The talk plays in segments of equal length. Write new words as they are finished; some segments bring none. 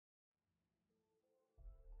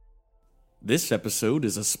This episode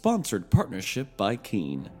is a sponsored partnership by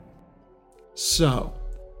Keen. So,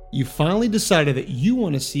 you finally decided that you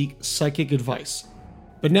want to seek psychic advice.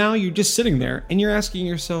 But now you're just sitting there and you're asking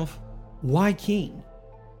yourself, why Keen?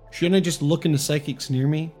 Shouldn't I just look into psychics near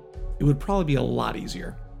me? It would probably be a lot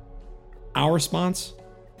easier. Our response?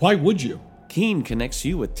 Why would you? Keen connects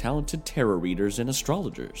you with talented tarot readers and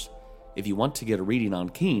astrologers. If you want to get a reading on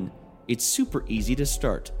Keen, it's super easy to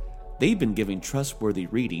start. They've been giving trustworthy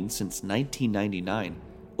readings since 1999,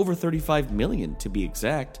 over 35 million to be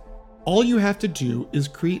exact. All you have to do is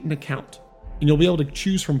create an account, and you'll be able to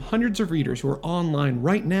choose from hundreds of readers who are online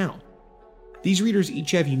right now. These readers each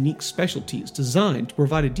have unique specialties designed to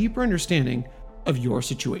provide a deeper understanding of your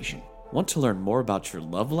situation. Want to learn more about your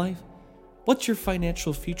love life? What's your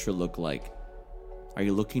financial future look like? Are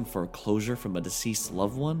you looking for a closure from a deceased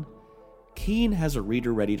loved one? Keen has a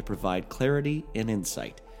reader ready to provide clarity and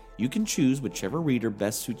insight. You can choose whichever reader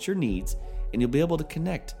best suits your needs, and you'll be able to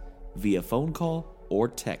connect via phone call or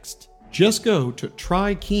text. Just go to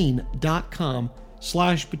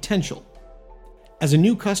trykeen.com/potential. As a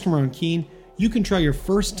new customer on Keen, you can try your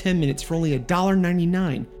first 10 minutes for only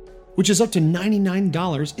 $1.99, which is up to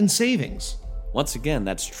 $99 in savings. Once again,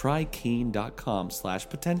 that's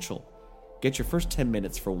trykeen.com/potential. Get your first 10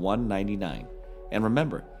 minutes for $1.99. And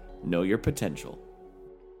remember, know your potential.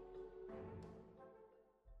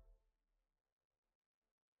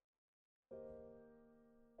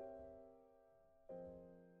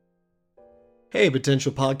 Hey,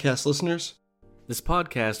 potential podcast listeners. This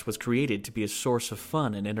podcast was created to be a source of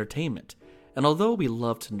fun and entertainment, and although we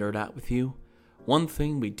love to nerd out with you, one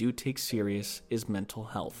thing we do take serious is mental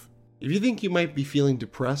health. If you think you might be feeling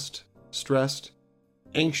depressed, stressed,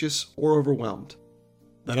 anxious, or overwhelmed,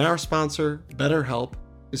 then our sponsor, BetterHelp,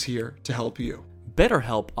 is here to help you.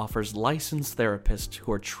 BetterHelp offers licensed therapists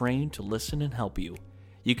who are trained to listen and help you.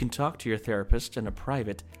 You can talk to your therapist in a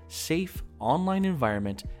private, safe, online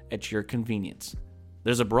environment at your convenience.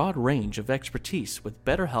 There's a broad range of expertise with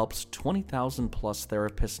BetterHelp's 20,000 plus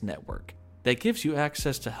therapist network that gives you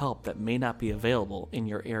access to help that may not be available in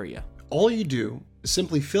your area. All you do is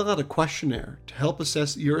simply fill out a questionnaire to help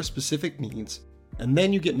assess your specific needs, and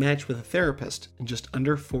then you get matched with a therapist in just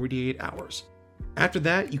under 48 hours. After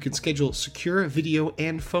that, you can schedule secure video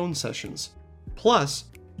and phone sessions. Plus,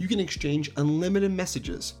 you can exchange unlimited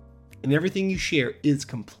messages, and everything you share is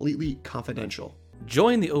completely confidential.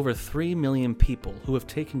 Join the over 3 million people who have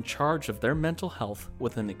taken charge of their mental health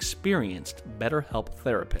with an experienced BetterHelp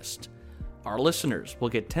therapist. Our listeners will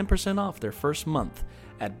get 10% off their first month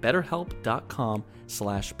at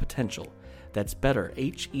betterhelp.com/potential. That's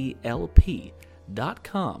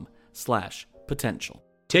betterhelp.com/potential.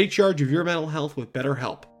 Take charge of your mental health with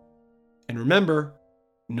BetterHelp. And remember,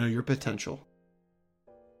 know your potential.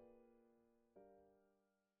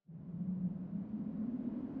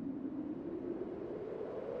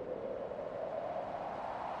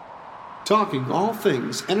 Talking all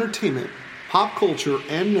things entertainment, pop culture,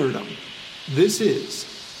 and nerdom. This is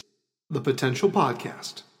the Potential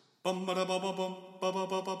Podcast. Potential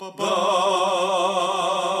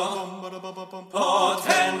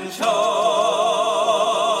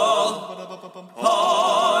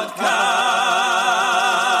Podcast.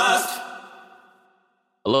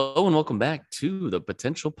 Hello and welcome back to the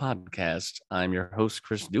Potential Podcast. I'm your host,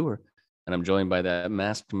 Chris Dewar, and I'm joined by that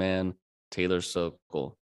masked man, Taylor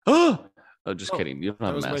Sokol. Oh, just kidding. You don't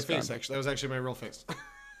have a mask on. That was my face, actually. That was actually my real face.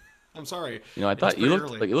 I'm sorry. You know, I thought you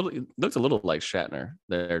looked a little like Shatner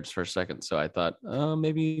there just for a second. So I thought,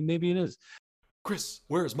 maybe it is. Chris,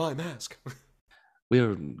 where's my mask? We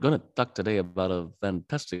are going to talk today about a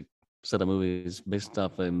fantastic set of movies based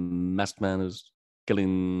off a masked man who's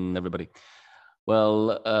killing everybody.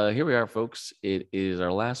 Well, here we are, folks. It is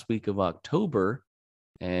our last week of October.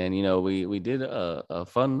 And, you know, we did a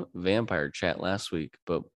fun vampire chat last week,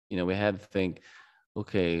 but, you know, we had to think,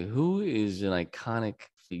 okay, who is an iconic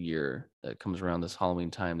figure that comes around this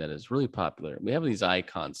Halloween time that is really popular? We have these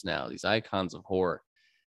icons now, these icons of horror.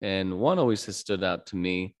 And one always has stood out to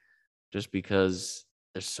me just because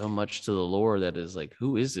there's so much to the lore that is like,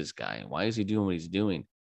 who is this guy? Why is he doing what he's doing?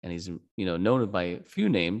 And he's, you know, known by a few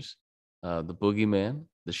names, the Boogeyman,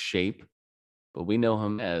 the Shape, but we know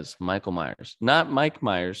him as Michael Myers, not Mike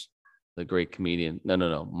Myers, the great comedian.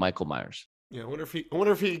 No, Michael Myers. Yeah, I wonder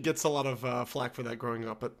if he gets a lot of flack for that growing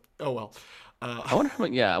up. But oh well. I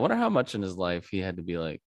wonder how much in his life he had to be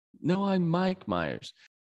like, no, I'm Mike Myers.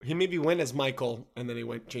 He maybe went as Michael, and then he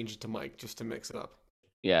changed it to Mike just to mix it up.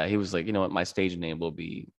 Yeah, he was like, you know what, my stage name will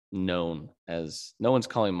be known as. No one's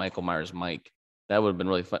calling Michael Myers Mike. That would have been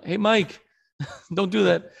really fun. Hey, Mike, don't do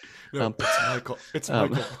that. No, it's Michael. It's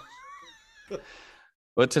Michael.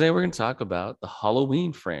 But today we're going to talk about the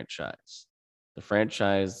Halloween franchise. The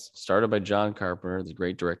franchise started by John Carpenter, the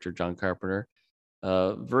great director John Carpenter.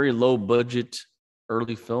 Very low budget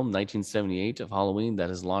early film, 1978 of Halloween, that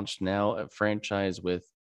has launched now a franchise with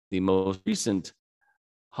the most recent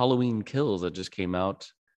Halloween Kills that just came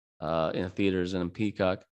out in theaters and in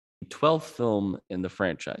Peacock, 12th film in the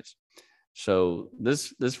franchise. So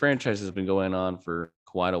this franchise has been going on for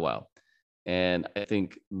quite a while, and I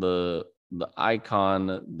think the icon,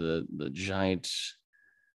 the giant,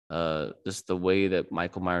 just the way that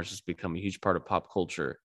Michael Myers has become a huge part of pop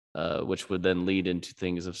culture, which would then lead into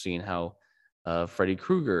things of seeing how Freddy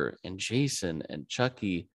Krueger and Jason and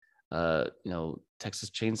Chucky, Texas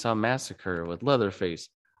Chainsaw Massacre with Leatherface,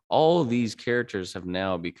 all of these characters have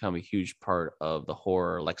now become a huge part of the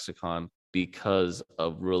horror lexicon because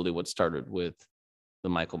of really what started with the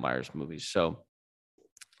Michael Myers movies. So,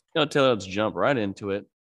 Taylor, let's jump right into it.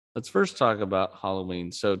 Let's first talk about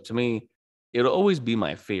Halloween. So, to me, it'll always be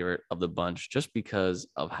my favorite of the bunch just because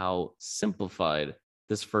of how simplified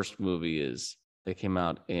this first movie is that came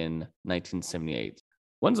out in 1978.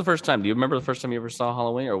 When's the first time? Do you remember the first time you ever saw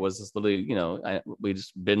Halloween, or was this literally, we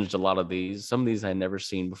just binged a lot of these? Some of these I had never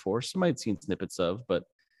seen before. Some I'd seen snippets of, but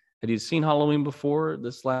had you seen Halloween before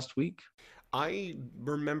this last week? I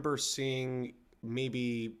remember seeing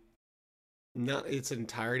maybe not its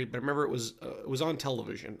entirety, but I remember it was on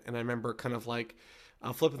television, and I remember kind of like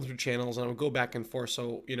flipping through channels, and I would go back and forth.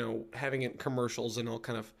 So having it in commercials and all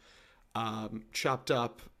kind of chopped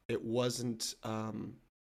up. It wasn't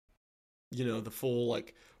the full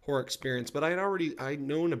like horror experience, but I'd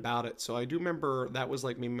known about it, so I do remember that was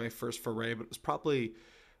like maybe my first foray, but it was probably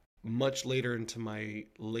much later into my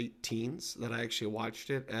late teens that I actually watched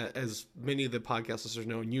it. As many of the podcast listeners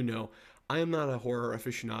know, and I am not a horror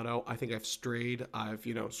aficionado. I think I've strayed. I've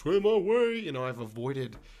swam my way. I've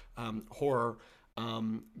avoided horror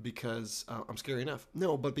because I'm scary enough.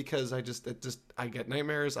 No, but because I get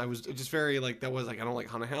nightmares. I was just very like that was like I don't like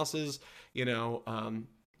haunted houses.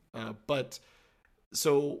 But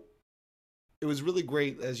so it was really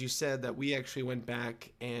great, as you said, that we actually went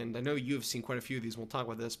back, and I know you have seen quite a few of these. We'll talk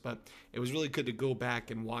about this, but it was really good to go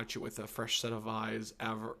back and watch it with a fresh set of eyes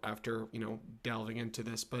after delving into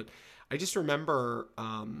this. But I just remember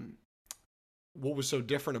what was so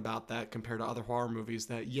different about that compared to other horror movies.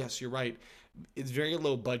 That yes, you're right, it's very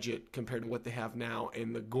low budget compared to what they have now,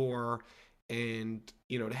 and the gore. And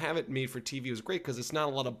to have it made for TV was great because it's not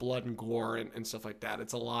a lot of blood and gore and stuff like that.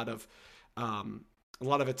 It's a lot of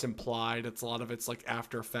it's implied. It's a lot of it's like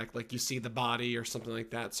after effect, like you see the body or something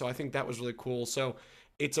like that. So I think that was really cool. So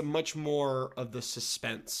it's a much more of the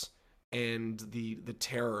suspense and the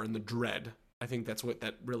terror and the dread. I think that's what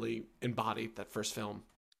that really embodied that first film.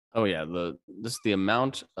 Oh yeah, the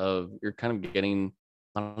amount of you're kind of getting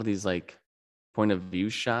a lot of these like point of view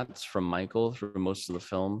shots from Michael through most of the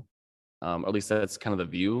film. Or at least that's kind of the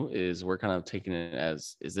view is we're kind of taking it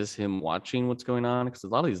as, is this him watching what's going on? Because a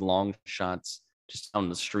lot of these long shots just on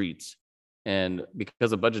the streets, and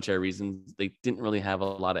because of budgetary reasons, they didn't really have a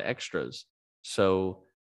lot of extras. So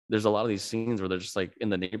there's a lot of these scenes where they're just like in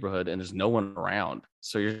the neighborhood and there's no one around.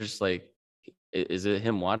 So you're just like, is it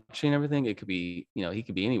him watching everything? It could be, he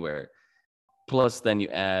could be anywhere. Plus, then you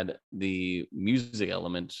add the music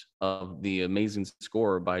element of the amazing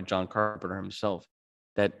score by John Carpenter himself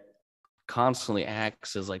that constantly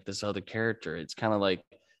acts as like this other character. It's kind of like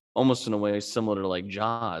almost in a way similar to like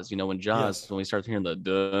Jaws. Yes. When we start hearing the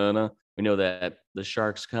dun, we know that the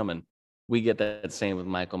shark's coming. We get that same with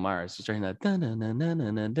Michael Myers. You start hearing that dun dun dun dun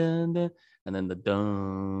dun dun dun, dun and then the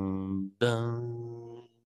dun dun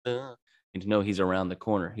dun, and to know he's around the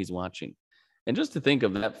corner, he's watching. And just to think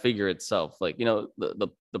of that figure itself, like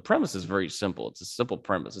the premise is very simple. It's a simple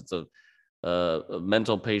premise. It's a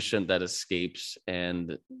mental patient that escapes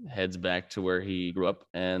and heads back to where he grew up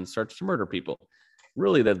and starts to murder people.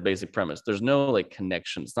 Really, that's basic premise. There's no like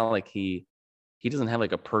connection. It's not like he doesn't have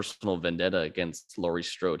like a personal vendetta against Laurie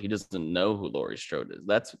Strode. He doesn't know who Laurie Strode is.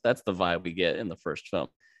 That's the vibe we get in the first film.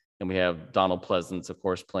 And we have Donald Pleasance, of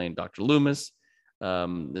course, playing Dr. Loomis.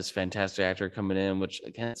 This fantastic actor coming in, which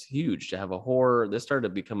again, it's huge to have a horror. This started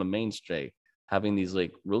to become a mainstay, having these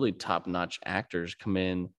like really top-notch actors come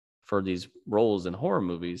in for these roles in horror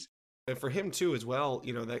movies. And for him too, as well,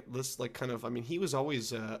 that this like kind of, I mean, he was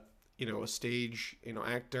always a stage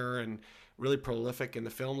actor and really prolific in the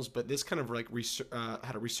films, but this kind of like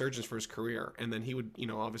had a resurgence for his career, and then he would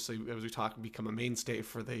obviously, as we talk, become a mainstay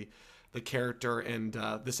for the character, and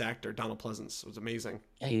this actor Donald Pleasance was amazing.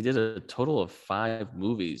 Yeah, he did a total of 5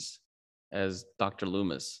 movies as Dr.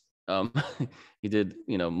 Loomis. Um, he did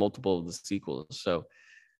multiple of the sequels. So,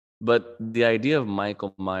 but the idea of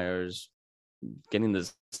Michael Myers getting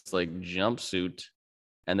this like jumpsuit,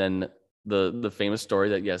 and then the famous story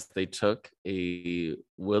that yes, they took a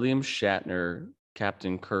William Shatner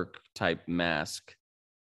Captain Kirk type mask,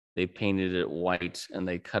 they painted it white, and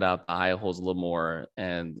they cut out the eye holes a little more,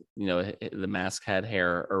 and the mask had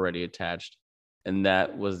hair already attached, and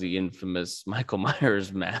that was the infamous Michael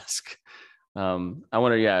Myers mask. I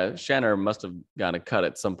wonder, yeah, Shatner must have gotten a cut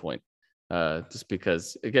at some point, just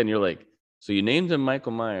because again, you're like, so you named him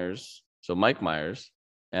Michael Myers, so Mike Myers,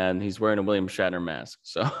 and he's wearing a William Shatner mask,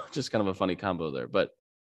 so just kind of a funny combo there. But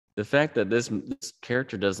the fact that this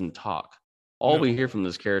character doesn't talk, all we hear from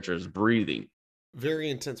this character is breathing. Very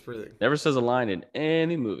intense breathing. Never says a line in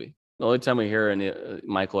any movie. The only time we hear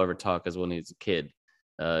Michael ever talk is when he's a kid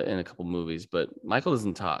in a couple movies. But Michael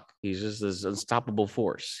doesn't talk. He's just this unstoppable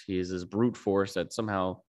force. He is this brute force that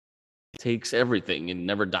somehow takes everything and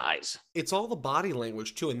never dies. It's all the body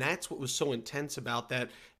language too, and that's what was so intense about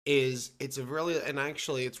that. Is it's a really, and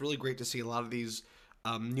actually it's really great to see a lot of these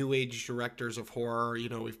new age directors of horror.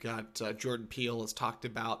 We've got Jordan Peele has talked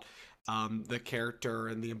about the character,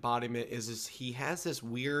 and the embodiment is he has this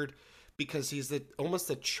weird, because he's almost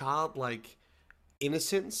a childlike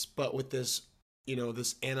innocence, but with this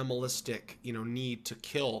this animalistic need to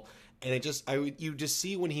kill. And you just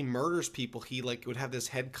see when he murders people, he like would have this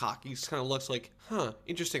head cock. He just kind of looks like,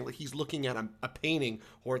 interesting, like he's looking at a painting,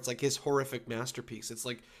 or it's like his horrific masterpiece. It's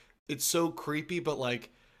like, it's so creepy, but like,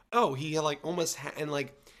 oh, he like almost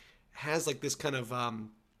has like this kind of a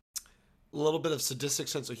little bit of sadistic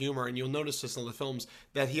sense of humor. And you'll notice this in the films,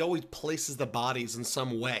 that he always places the bodies in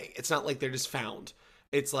some way. It's not like they're just found.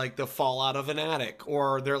 It's like the fall out of an attic,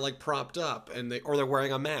 or they're like propped up, and they're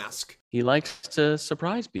wearing a mask. He likes to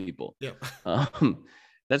surprise people. Yeah.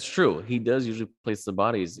 That's true. He does usually place the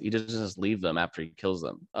bodies. He doesn't just leave them after he kills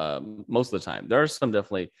them. Most of the time, there are some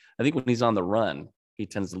definitely. I think when he's on the run, he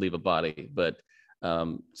tends to leave a body, but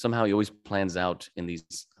somehow he always plans out in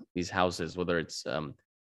these houses, whether it's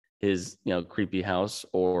his creepy house,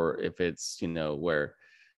 or if it's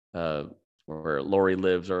where Laurie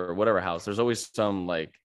lives, or whatever house. There's always some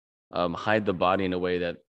like hide the body in a way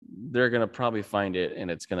that they're gonna probably find it, and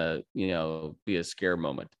it's gonna be a scare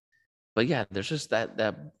moment. But yeah, there's just that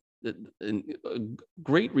a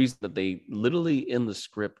great reason that they literally in the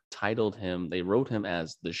script titled him. They wrote him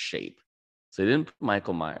as the Shape, so they didn't put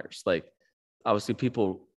Michael Myers. Like obviously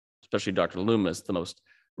people, especially Dr. Loomis, the most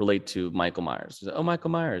relate to Michael Myers. Oh, Michael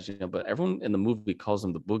Myers, but everyone in the movie calls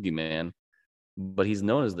him the Boogeyman, but he's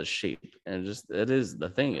known as the Shape. And it is the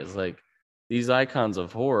thing is like these icons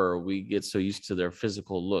of horror, we get so used to their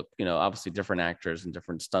physical look. Obviously different actors and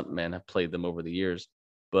different stuntmen have played them over the years,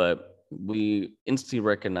 but we instantly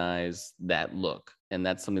recognize that look. And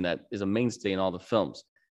that's something that is a mainstay in all the films,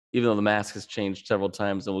 even though the mask has changed several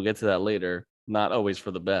times, and we'll get to that later, not always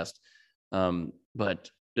for the best. But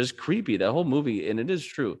just creepy, that whole movie. And it is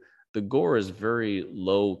true, the gore is very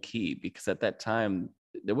low key, because at that time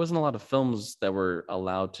there wasn't a lot of films that were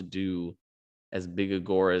allowed to do as big a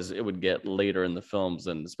gore as it would get later in the films.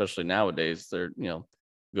 And especially nowadays, they're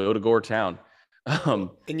go to Gore Town. And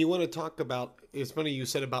you want to talk about, it's funny you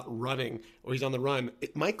said about running, or he's on the run.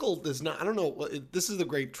 Michael does not, I don't know, this is the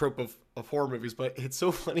great trope of horror movies, but it's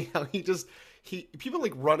so funny how people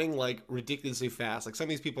like running like ridiculously fast. Like some of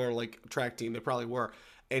these people are like track team, they probably were.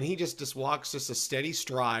 And he just walks just a steady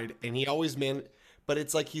stride, and he always but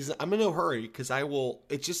it's like I'm in no hurry, because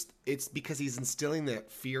it's because he's instilling that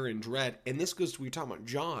fear and dread. And this goes to, we were talking about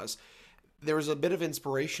Jaws. There was a bit of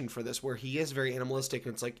inspiration for this, where he is very animalistic,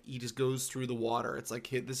 and it's like he just goes through the water. It's like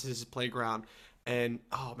this is his playground. And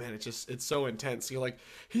oh man, it's so intense. You're like,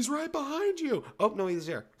 he's right behind you. Oh no, he's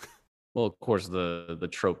there. Well, of course, the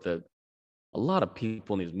trope that a lot of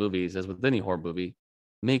people in these movies, as with any horror movie,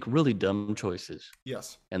 make really dumb choices.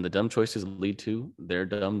 Yes. And the dumb choices lead to their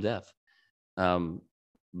dumb death.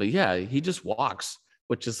 But yeah, he just walks,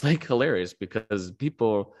 which is like hilarious, because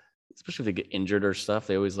people, especially if they get injured or stuff,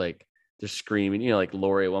 they always like, they're screaming. Like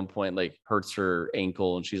Laurie at one point like hurts her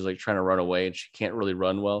ankle, and she's like trying to run away, and she can't really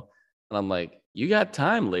run well. And I'm like, you got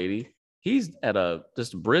time, lady. He's at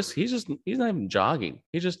just brisk. He's not even jogging.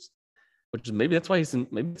 Maybe that's why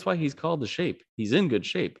he's called the Shape. He's in good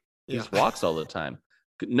shape. He just walks all the time.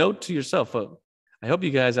 Note to yourself, I hope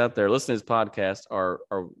you guys out there listening to this podcast are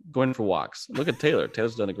going for walks. Look at Taylor.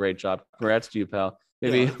 Taylor's done a great job. Congrats to you, pal.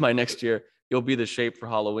 Maybe by next year you'll be the Shape for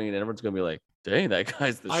Halloween, and everyone's gonna be like, dang, that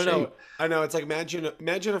guy's the Shape. I know. It's like, imagine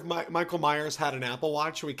if Michael Myers had an Apple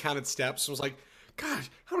Watch and we counted steps. And was like,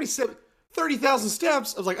 gosh, how many steps? 30,000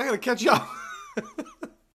 steps. I was like, I gotta catch up.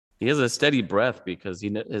 He has a steady breath, because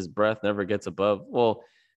his breath never gets above. Well,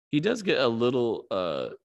 he does get a little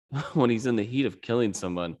when he's in the heat of killing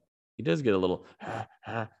someone. he does get a little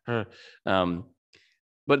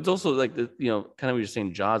but it's also like the kind of what you're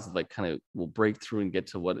saying, Jaws like kind of will break through and get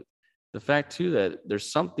to what the fact too that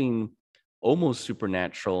there's something almost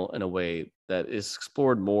supernatural in a way that is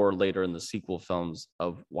explored more later in the sequel films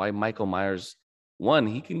of why Michael Myers, one,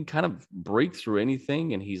 he can kind of break through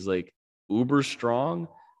anything and he's like uber strong,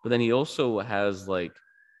 but then he also has like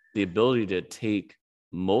the ability to take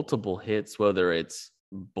multiple hits, whether it's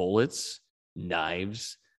bullets,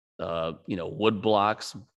 knives, wood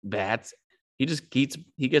blocks, bats. He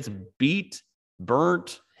gets beat,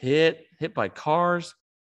 burnt, hit by cars,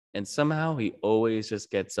 and somehow he always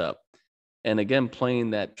just gets up. And again,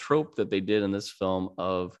 playing that trope that they did in this film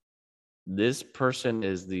of this person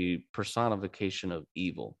is the personification of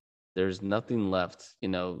evil. There's nothing left,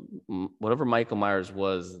 whatever Michael Myers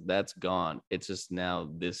was, that's gone. It's just now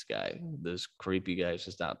this guy, this creepy guy is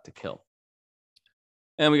just out to kill.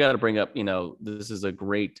 And we got to bring up, this is a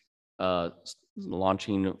great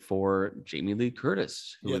launching for Jamie Lee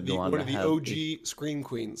Curtis, who would go on one of the OG Scream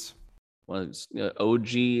Queens. One of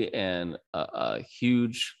OG and a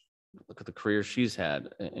huge look at the career she's had,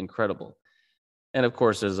 incredible. And of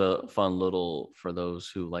course, there's a fun little for those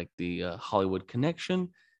who like the Hollywood connection.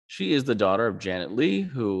 She is the daughter of Janet Leigh,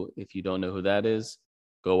 who, if you don't know who that is,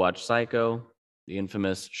 go watch Psycho, the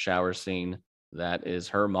infamous shower scene. That is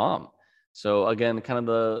her mom. So again, kind of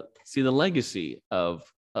the legacy of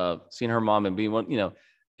seeing her mom and being one,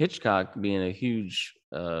 Hitchcock being a huge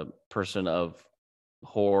person of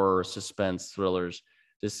horror, suspense, thrillers,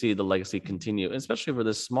 to see the legacy continue, especially for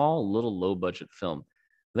this small, little, low budget film.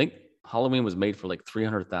 I think Halloween was made for like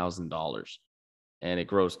 $300,000 and it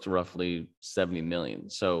grossed roughly 70 million.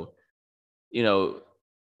 So,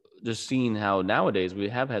 just seeing how nowadays we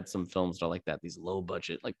have had some films that are like that, these low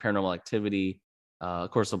budget, like Paranormal Activity,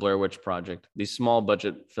 of course, the Blair Witch Project, these small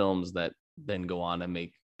budget films that then go on and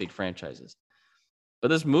make big franchises. But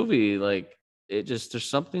this movie, like, there's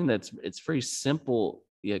something it's very simple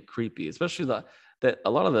yet creepy, especially that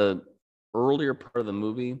a lot of the earlier part of the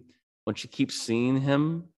movie when she keeps seeing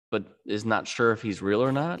him but is not sure if he's real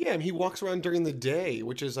or not. Yeah, and he walks around during the day,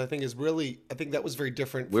 which is I think that was very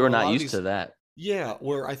different. We were not used to that. Yeah,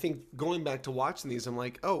 where I think going back to watching these, I'm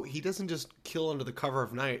like, oh, he doesn't just kill under the cover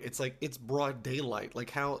of night. It's like it's broad daylight. Like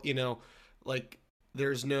how like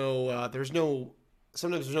there's no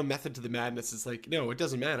sometimes there's no method to the madness. It's like no, it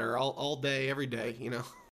doesn't matter all day, every day.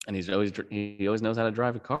 And he always knows how to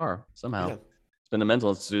drive a car somehow. Yeah. Been a mental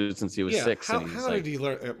institute since he was 6. How did he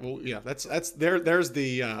learn? Well, yeah, that's there's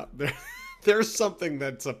the there's something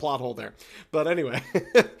that's a plot hole there. But anyway,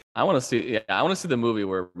 I want to see the movie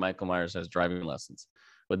where Michael Myers has driving lessons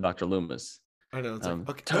with Dr. Loomis. I know. It's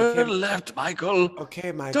like, turn left, Michael.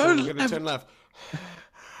 Okay, Michael, I'm going to turn left.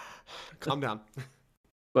 Calm down.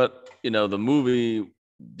 But the movie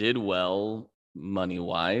did well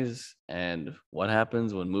money-wise, and what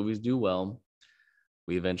happens when movies do well?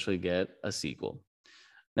 We eventually get a sequel.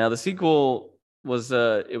 Now, the sequel was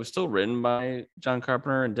it was still written by John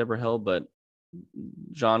Carpenter and Deborah Hill, but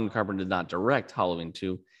John Carpenter did not direct Halloween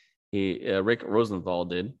 2. Rick Rosenthal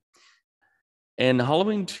did. And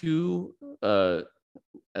Halloween 2,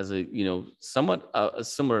 as a somewhat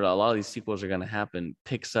similar to a lot of these sequels are going to happen,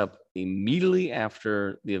 picks up immediately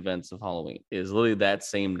after the events of Halloween. It is literally that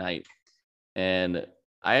same night. And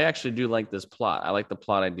I actually do like this plot. I like the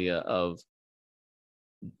plot idea of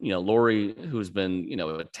Laurie, who's been,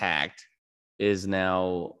 attacked, is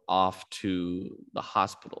now off to the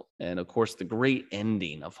hospital. And of course, the great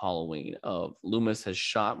ending of Halloween of Loomis has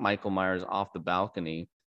shot Michael Myers off the balcony.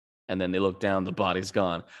 And then they look down, the body's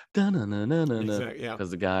gone. Exactly, yeah.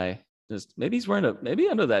 Because the guy maybe he's wearing maybe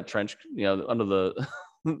under that trench, under the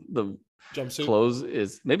the jumpsuit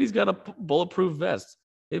clothes maybe he's got a bulletproof vest.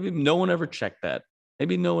 Maybe no one ever checked that.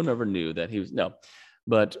 Maybe no one ever knew that he was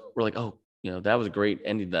But we're like, oh, that was a great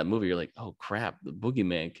ending to that movie. You're like, oh crap, the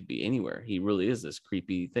boogeyman could be anywhere. He really is this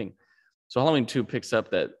creepy thing. So Halloween 2 picks up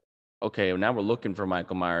that, okay, now we're looking for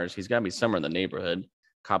Michael Myers. He's got to be somewhere in the neighborhood.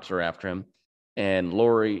 Cops are after him. And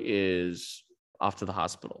Laurie is off to the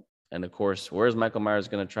hospital. And of course, where's Michael Myers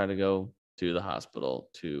going to try to go? To the hospital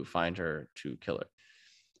to find her, to kill her.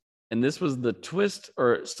 And this was the twist,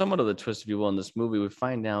 or somewhat of the twist, if you will, in this movie. We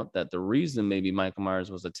find out that the reason maybe Michael Myers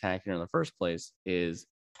was attacking her in the first place is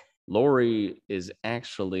Laurie is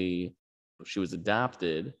actually, she was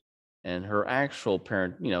adopted, and her actual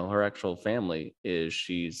parent, her actual family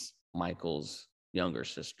she's Michael's younger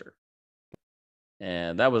sister.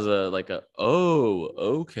 And that was a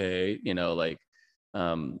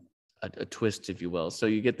twist, if you will. So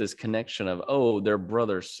you get this connection of, they're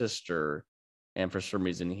brother, sister. And for some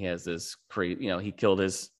reason he has this he killed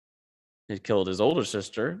his he killed his older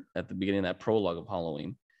sister at the beginning of that prologue of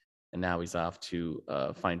Halloween, and now he's off to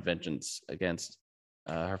find vengeance against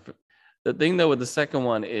her. The thing though with the second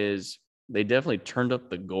one is they definitely turned up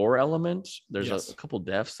the gore element. There's a couple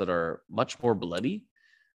deaths that are much more bloody,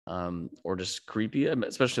 or just creepy.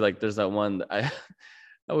 Especially like there's that one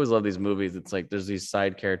I always love these movies. It's like there's these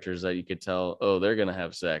side characters that you could tell, oh, they're gonna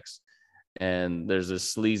have sex. And there's this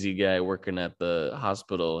sleazy guy working at the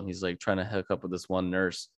hospital, and he's like trying to hook up with this one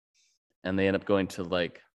nurse, and they end up going to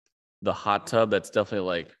like the hot tub that's definitely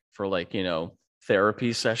like for like,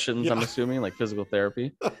 therapy sessions, I'm assuming, like physical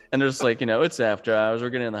therapy. And there's like, it's after hours, we're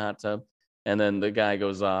getting in the hot tub. And then the guy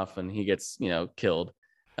goes off and he gets, killed.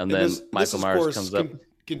 And then Michael Myers comes up.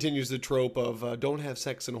 Continues the trope of don't have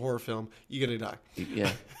sex in a horror film, you're gonna die.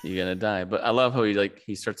 Yeah, you're gonna die. But I love how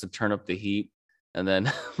he starts to turn up the heat, and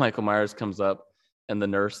then Michael Myers comes up, and the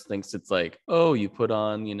nurse thinks it's like, oh, you put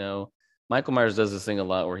on, Michael Myers does this thing a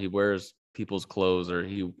lot where he wears people's clothes, or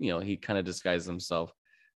he kind of disguises himself,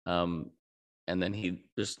 and then he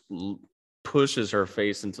just pushes her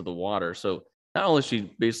face into the water. So not only is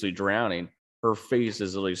she basically drowning, her face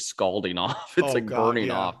is really scalding off. It's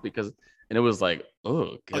burning off because. And it was like,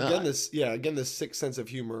 oh god. Again, this sick sense of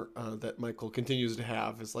humor that Michael continues to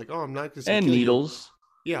have is like, oh, I'm not just and needles.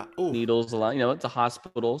 You. Yeah, needles a lot. It's a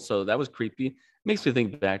hospital, so that was creepy. Makes me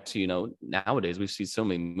think back to nowadays we see so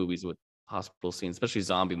many movies with hospital scenes, especially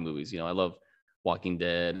zombie movies. I love Walking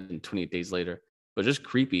Dead and 28 Days Later, but just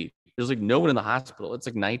creepy. There's like no one in the hospital. It's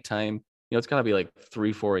like nighttime. It's gotta be like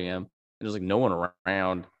 3-4 a.m. and there's like no one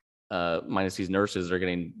around, minus these nurses that are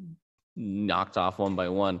getting knocked off one by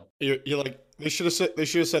one. You're like, they should have said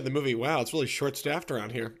in the movie, wow, it's really short staffed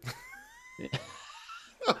around here.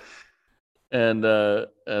 and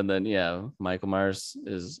then Michael Myers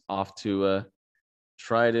is off to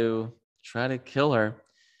try to kill her.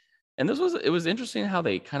 And it was interesting how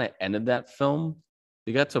they kind of ended that film.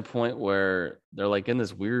 They got to a point where they're like in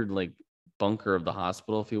this weird like bunker of the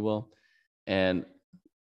hospital, if you will, and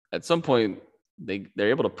at some point they're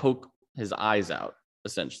able to poke his eyes out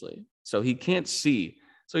essentially. So he can't see.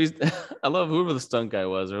 So he's, I love whoever the stunt guy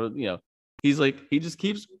was, or, he's like, he's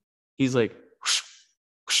like, whoosh,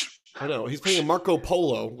 whoosh, I know. He's playing Marco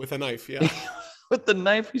Polo with a knife. Yeah. With the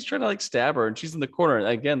knife, he's trying to like stab her and she's in the corner. And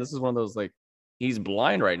again, this is one of those, like, he's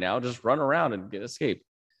blind right now. Just run around and escape.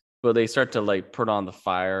 But they start to like put on the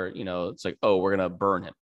fire. It's like, oh, we're going to burn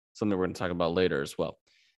him. Something we're going to talk about later as well.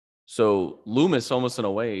 So Loomis almost in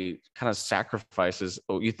a way kind of sacrifices,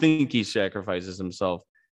 you think he sacrifices himself,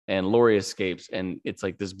 and Laurie escapes, and it's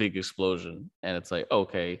like this big explosion, and it's like,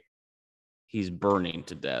 okay, he's burning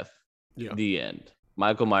to death. Yeah. The end.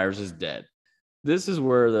 Michael Myers is dead. This is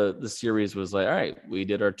where the series was like, all right, we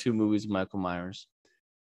did our 2 movies with Michael Myers.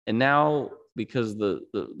 And now, because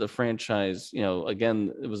the franchise,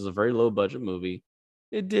 again, it was a very low budget movie.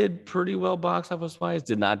 It did pretty well box office wise,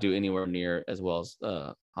 did not do anywhere near as well as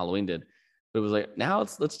Halloween did. But it was like, now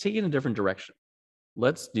let's take it in a different direction.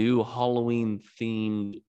 Let's do Halloween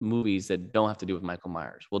themed movies that don't have to do with Michael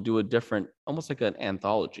Myers. We'll do a different, almost like an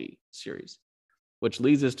anthology series, which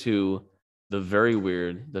leads us to the very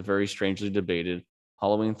weird, the very strangely debated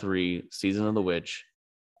Halloween 3, Season of the Witch,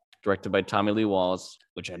 directed by Tommy Lee Wallace,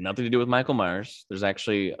 which had nothing to do with Michael Myers. There's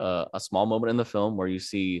actually a small moment in the film where you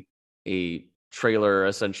see a trailer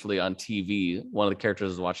essentially on TV. One of the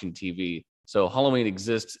characters is watching TV. So Halloween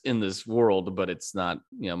exists in this world, but it's not,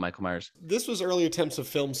 Michael Myers. This was early attempts of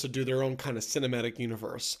films to do their own kind of cinematic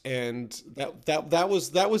universe, and that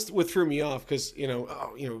was what threw me off because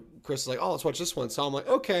Chris is like, oh, let's watch this one. So I'm like,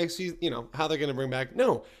 okay, so how they're gonna bring back?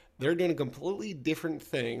 No, they're doing a completely different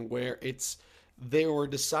thing where they were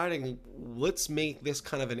deciding, let's make this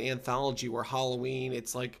kind of an anthology where Halloween,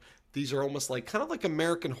 it's like these are almost like kind of like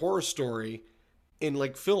American Horror Story in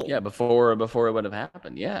like film. Yeah, before it would have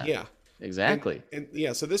happened. Yeah. Yeah. Exactly. And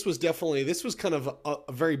yeah, so this was kind of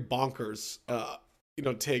a very bonkers,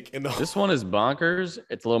 take. This one is bonkers.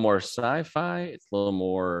 It's a little more sci-fi. It's a little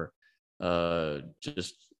more,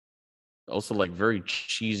 just also like very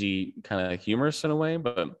cheesy, kind of humorous in a way.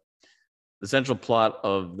 But the central plot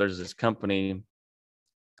of there's this company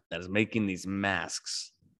that is making these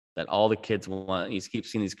masks that all the kids want. You keep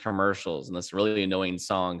seeing these commercials and this really annoying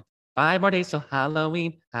song. 5 more days till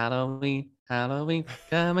Halloween, Halloween, Halloween.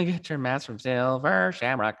 Come and get your mask from Silver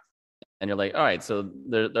Shamrock. And you're like, all right, so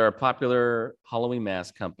they're a popular Halloween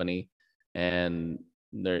mask company, and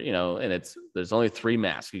there's only 3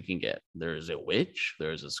 masks you can get. There's a witch,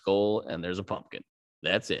 there's a skull, and there's a pumpkin.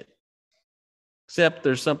 That's it. Except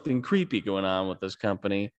there's something creepy going on with this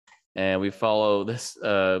company, and we follow this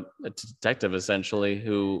a detective essentially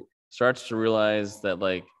who starts to realize that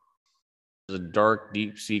like a dark,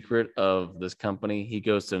 deep secret of this company. He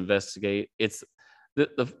goes to investigate. It's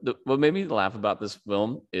what made me laugh about this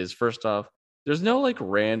film is, first off, there's no like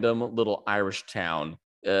random little Irish town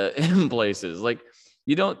in places. Like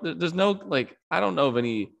you don't. There's no like I don't know of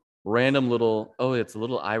any random little. Oh, it's a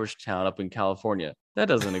little Irish town up in California. That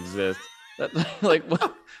doesn't exist. That like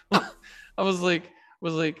what I was like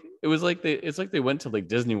it was like they went to like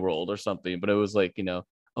Disney World or something, but it was like,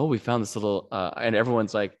 oh, we found this little and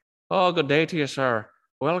everyone's like, oh, good day to you, sir.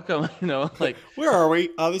 Welcome. Like Where are we?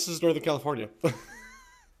 This is Northern California.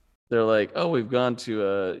 they're like, oh, we've gone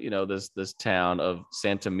to this town of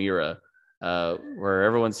Santa Mira, where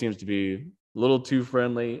everyone seems to be a little too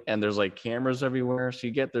friendly, and there's like cameras everywhere. So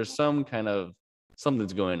you get there's some kind of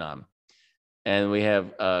something's going on. And we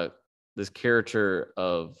have this character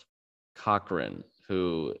of Cochran,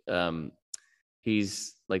 who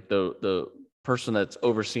he's like the person that's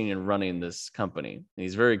overseeing and running this company. And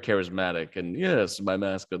he's very charismatic, and yes, my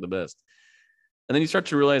mask are the best. And then you start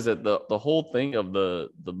to realize that the whole thing of the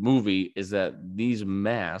movie is that these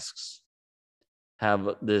masks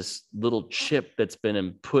have this little chip that's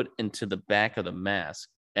been put into the back of the mask,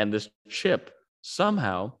 and this chip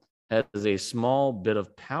somehow has a small bit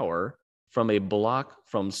of power from a block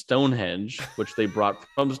from Stonehenge, which they brought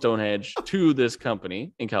from Stonehenge to this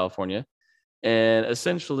company in California. And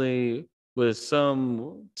essentially, with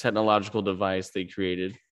some technological device they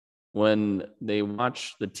created, when they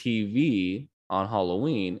watch the TV on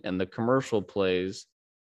Halloween and the commercial plays,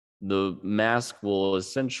 the mask will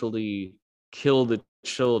essentially kill the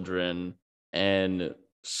children, and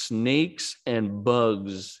snakes and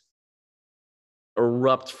bugs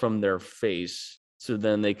erupt from their face, so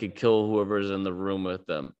then they could kill whoever's in the room with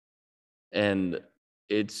them. And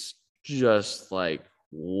it's just like,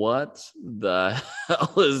 what the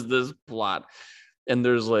hell is this plot? And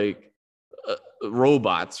there's like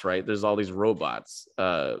robots, right? There's all these robots.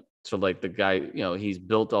 So like the guy, he's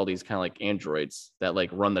built all these kind of like androids that like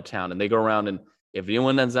run the town, and they go around, and if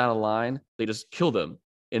anyone ends out of line, they just kill them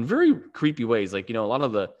in very creepy ways. Like, a lot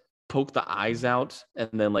of the poke the eyes out, and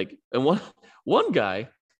then like, and one guy,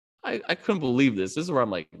 I couldn't believe this. This is where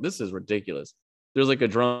I'm like, this is ridiculous. There's like a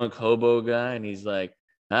drunk hobo guy, and he's like,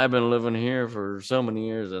 I've been living here for so many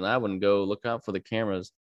years, and I wouldn't go look out for the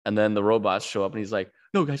cameras. And then the robots show up, and he's like,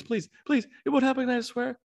 no, guys, please, it won't happen, I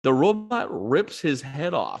swear. The robot rips his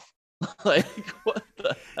head off. Like, what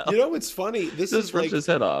the hell? It's funny. This Just is rips like his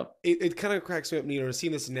head off. it kind of cracks me up.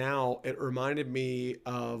 Seeing this now, it reminded me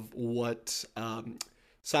of what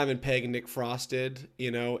Simon Pegg and Nick Frost did,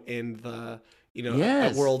 in the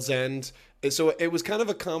Yes. at World's End. And so it was kind of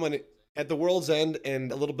a common at the World's End,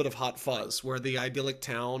 and a little bit of Hot Fuzz, where the idyllic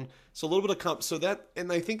town. So a little bit of so that,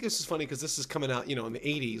 and I think this is funny because this is coming out, in the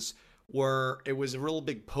 80s, where it was a real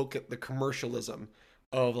big poke at the commercialism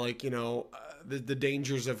of like, the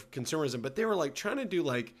dangers of consumerism. But they were like trying to do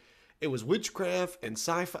like, it was witchcraft and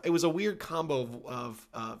sci-fi. It was a weird combo of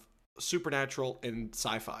supernatural and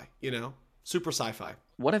sci-fi, super sci-fi.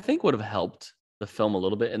 What I think would have helped the film a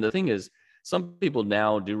little bit, and the thing is, some people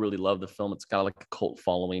now do really love the film. It's got like a cult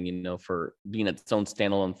following, for being its own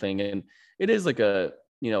standalone thing. And it is like a,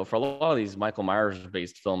 for a lot of these Michael Myers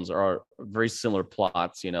based films are very similar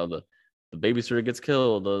plots. The babysitter gets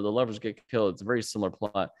killed, the lovers get killed. It's a very similar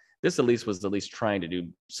plot. This at least was trying to do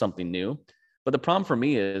something new. But the problem for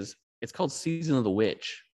me is it's called Season of the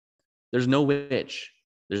Witch. There's no witch.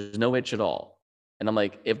 There's no witch at all. And I'm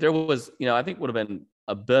like, if there was, I think would have been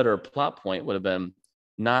a better plot point would have been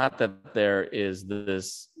not that there is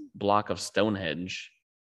this block of Stonehenge,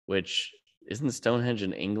 which isn't Stonehenge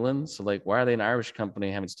in England. So like, why are they an Irish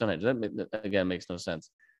company having Stonehenge? That again makes no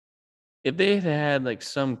sense. If they had like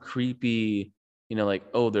some creepy, like,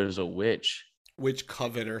 oh, there's a witch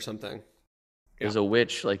coven or something. There's a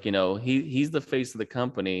witch, like, he's the face of the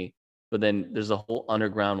company, but then there's a whole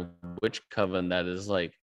underground witch coven that is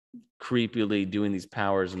like creepily doing these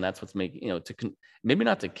powers, and that's what's making, maybe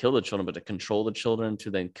not to kill the children, but to control the children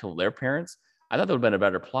to then kill their parents. I thought that would have been a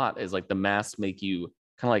better plot, is like the masks make you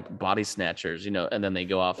kind of like body snatchers, and then they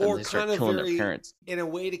go off and they start killing their parents. In a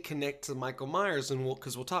way to connect to Michael Myers, and we'll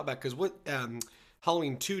talk about, because what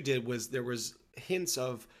Halloween 2 did was there was hints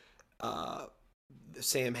of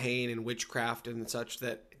Sam Hain and witchcraft and such,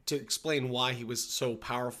 that to explain why he was so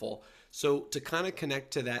powerful. So to kind of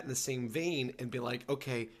connect to that in the same vein and be like,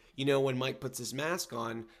 okay, when Mike puts his mask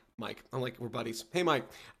on, Mike, I'm like, we're buddies. Hey, Mike,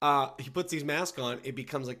 he puts these masks on, it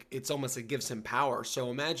becomes like, it's almost like gives him power.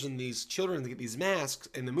 So imagine these children get these masks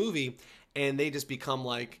in the movie, and they just become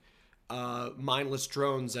like mindless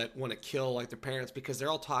drones that want to kill like their parents, because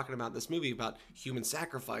they're all talking about this movie about human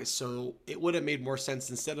sacrifice. So it would have made more sense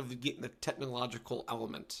instead of getting the technological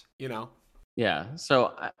element, Yeah.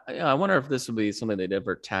 So I wonder if this would be something they'd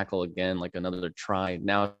ever tackle again, like another try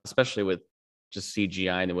now, especially with just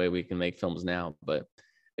CGI and the way we can make films now. But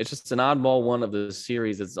it's just an oddball one of the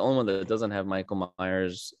series. It's the only one that doesn't have Michael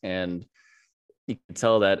Myers. And you can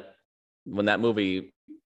tell that when that movie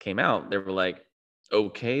came out, they were like,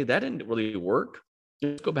 okay, that didn't really work.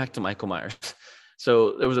 Let's go back to Michael Myers.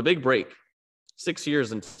 So there was a big break, 6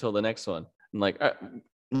 years until the next one. And like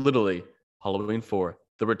literally Halloween 4,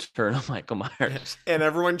 the return of Michael Myers. And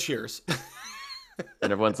everyone cheers.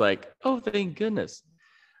 And everyone's like, oh, thank goodness.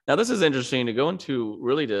 Now, this is interesting to go into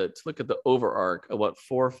really to look at the over arc of what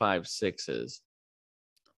 4, 5, 6 is.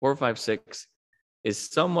 4, 5, 6 is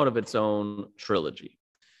somewhat of its own trilogy.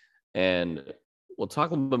 And we'll talk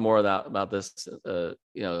a little bit more about this,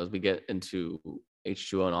 as we get into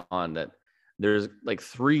H2O and on, that there's like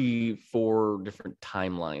 3, 4 different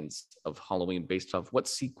timelines of Halloween based off what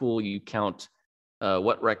sequel you count,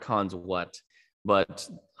 what retcons what. But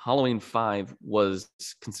Halloween 5 was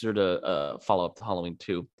considered a follow-up to Halloween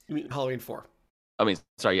 2. You mean Halloween 4? I mean,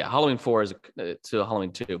 sorry, yeah, Halloween 4 is to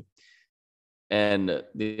Halloween 2. And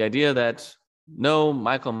the idea that no,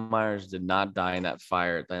 Michael Myers did not die in that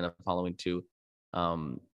fire at the end of Halloween 2.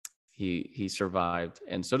 He survived,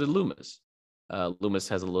 and so did Loomis. Loomis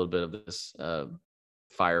has a little bit of this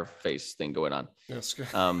fire face thing going on. Yes,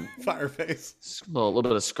 fire face. A little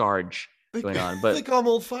bit of scarge going on, but they call him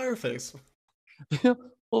Old Fireface.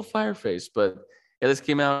 Old Fireface. But yeah, this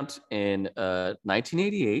came out in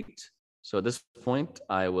 1988. So at this point,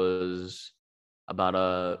 I was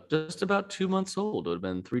just about 2 months old. It would have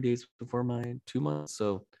been 3 days before my 2 months.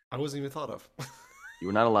 So I wasn't even thought of. You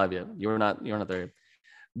were not alive yet. You were not there yet.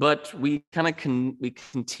 But we kind of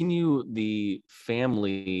continue the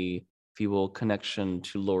family, if you will, connection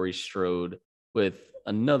to Laurie Strode with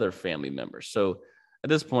another family member. So at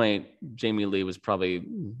this point, Jamie Lee was probably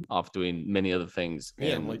off doing many other things.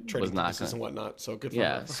 Yeah, and like trading places and whatnot. So good for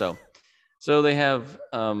her. So they have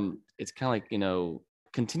it's kind of like,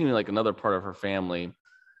 continuing like another part of her family,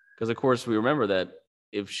 because of course we remember that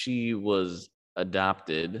if she was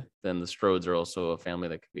adopted, then the Strodes are also a family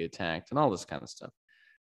that could be attacked and all this kind of stuff.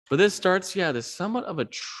 But this starts, there's somewhat of a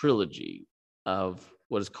trilogy of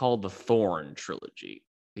what is called the Thorn trilogy,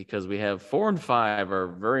 because we have 4 and 5 are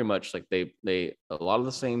very much like they a lot of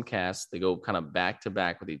the same cast. They go kind of back to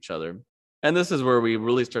back with each other. And this is where we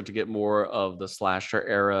really start to get more of the slasher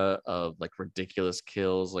era of like ridiculous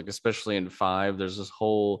kills, like especially in 5, there's this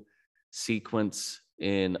whole sequence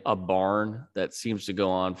in a barn that seems to go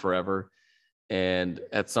on forever. And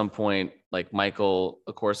at some point, like Michael,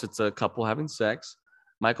 of course, it's a couple having sex.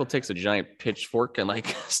 Michael takes a giant pitchfork and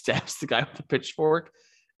like stabs the guy with the pitchfork.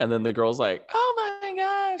 And then the girl's like, oh my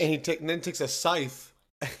gosh. And then takes a scythe.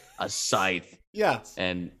 A scythe. Yeah.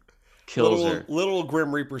 And kills her. Little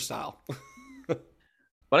Grim Reaper style.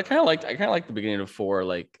 But I kind of liked the beginning of 4,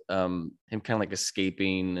 like him kind of like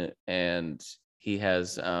escaping, and he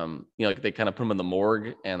has like they kind of put him in the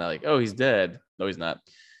morgue and they're like, oh, he's dead. No, he's not.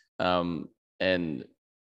 And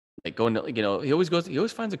like going to, he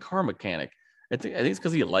always finds a car mechanic. I think it's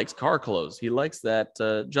because he likes car clothes. He likes that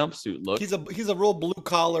jumpsuit look. He's a real blue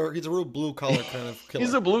collar. He's a real blue collar kind of killer.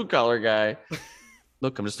 He's a blue collar guy.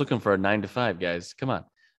 Look, I'm just looking for a 9 to 5, guys. Come on.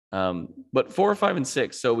 But 4, 5, and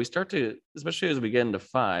 6. So we start to, especially as we get into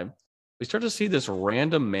 5, we start to see this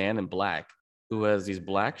random man in black who has these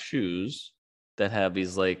black shoes that have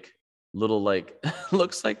these like little like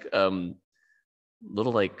looks like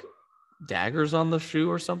little like daggers on the shoe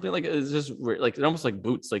or something. Like it's just like they're almost like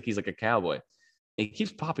boots. Like he's like a cowboy. And he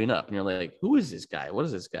keeps popping up, and you're like, who is this guy? What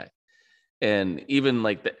is this guy? And even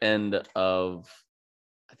like the end of,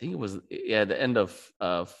 I think it was the end of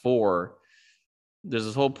 4. There's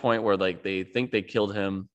this whole point where like they think they killed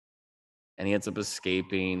him, and he ends up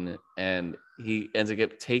escaping, and he ends up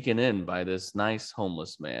getting taken in by this nice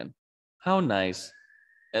homeless man. How nice.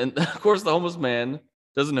 And of course the homeless man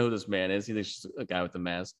doesn't know who this man is. He thinks he's a guy with a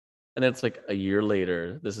mask. And then it's like a year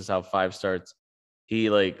later, this is how 5 starts. He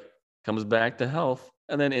like comes back to health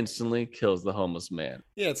and then instantly kills the homeless man.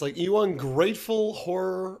 Yeah, it's like, you ungrateful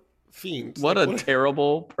horror fiend. What a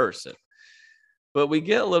terrible person. But we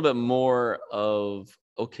get a little bit more of,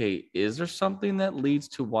 okay, is there something that leads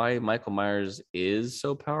to why Michael Myers is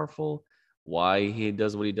so powerful? Why he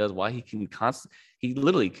does what he does? Why he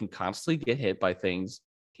literally can constantly get hit by things.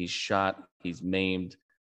 He's shot, he's maimed,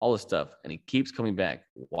 all this stuff, and he keeps coming back.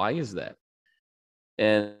 Why is that?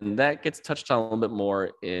 And that gets touched on a little bit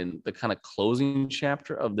more in the kind of closing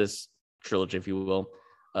chapter of this trilogy, if you will,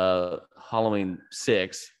 Halloween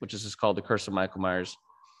 6, which is just called The Curse of Michael Myers.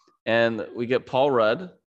 And we get Paul Rudd,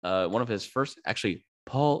 one of his first, actually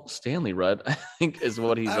Paul Stanley Rudd, I think, is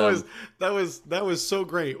what he's. That was so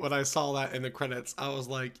great when I saw that in the credits. I was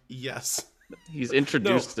like, yes. He's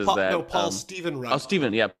introduced as that. No, Paul Stephen Rudd. Oh,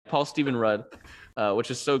 Stephen, yeah, Paul Stephen Rudd,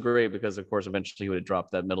 which is so great because, of course, eventually he would have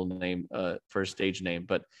dropped that middle name for his stage name.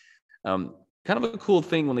 But kind of a cool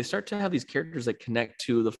thing when they start to have these characters that connect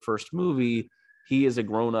to the first movie. He is a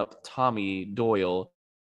grown-up Tommy Doyle,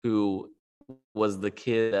 who was the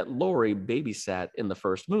kid that Laurie babysat in the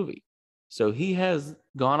first movie. So he has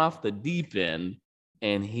gone off the deep end,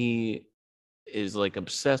 and he is like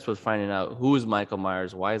obsessed with finding out who is Michael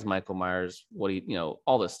Myers, why is Michael Myers,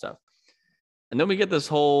 all this stuff. And then we get this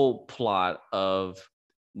whole plot of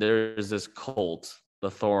there's this cult,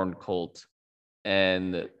 the Thorn cult,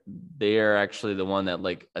 and they are actually the one that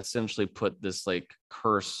like essentially put this like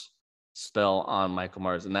curse spell on Michael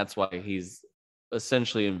Myers, and that's why he's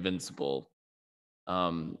essentially invincible.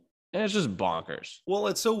 And it's just bonkers. Well,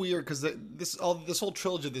 it's so weird because this whole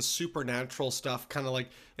trilogy, this supernatural stuff, kind of like,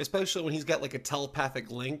 especially when he's got like a telepathic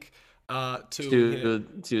link to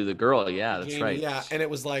the girl. Yeah, that's right. Yeah, and it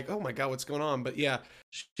was like, oh my god, what's going on? But yeah,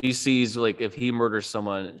 she sees like if he murders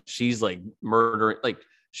someone, she's like murdering. Like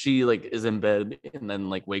she like is in bed and then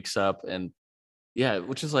like wakes up, and yeah,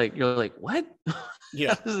 which is like you're like, what?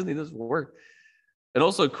 Yeah, how doesn't this work? And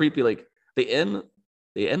also creepy. Like they end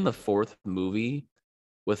the fourth movie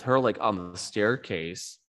with her like on the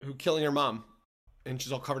staircase, who killing her mom, and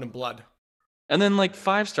she's all covered in blood. And then like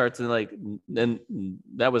 5 starts, and like then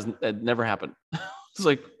that never happened. It's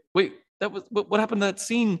like, wait, what happened to that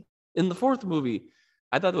scene in the fourth movie?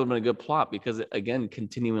 I thought that would have been a good plot because again,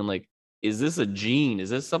 continuing like, is this a gene?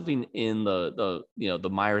 Is this something in the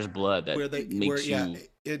Myers blood that makes you?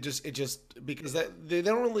 It just because that they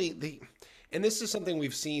don't really and this is something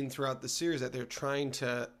we've seen throughout the series that they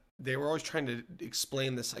were always trying to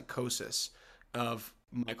explain the psychosis of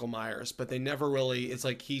Michael Myers, but they never really, it's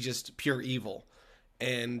like he's just pure evil,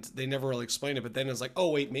 and they never really explained it. But then it's like,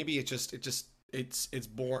 oh wait, maybe he's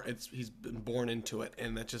been born into it,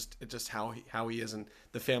 and it's just how he is in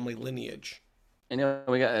the family lineage. And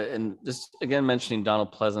we got, and just again mentioning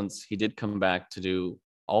Donald Pleasance, he did come back to do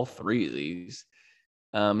all 3 of these.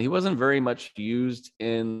 He wasn't very much used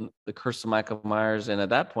in The Curse of Michael Myers, and at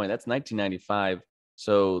that point, that's 1995.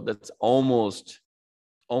 So that's almost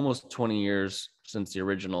 20 years since the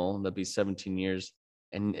original. That'd be 17 years.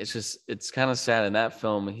 And it's kind of sad. In that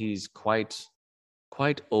film, he's quite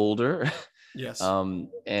older. Yes.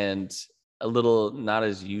 And a little not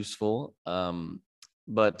as useful.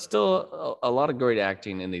 But still a lot of great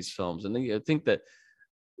acting in these films. And I think that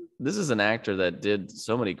this is an actor that did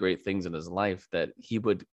so many great things in his life that he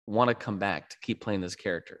would want to come back to keep playing this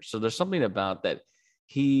character. So there's something about that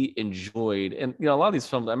he enjoyed. And a lot of these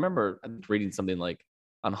films, I remember reading something like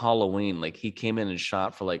on Halloween, like he came in and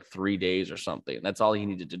shot for like 3 days or something. That's all he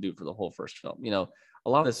needed to do for the whole first film. A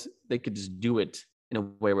lot of this, they could just do it in a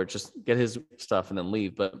way where just get his stuff and then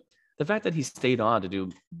leave. But the fact that he stayed on to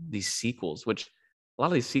do these sequels, which a lot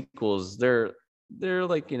of these sequels, they're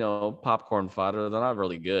like, popcorn fodder. They're not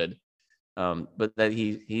really good. But that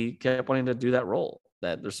he kept wanting to do that role,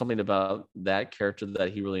 that there's something about that character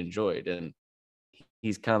that he really enjoyed. And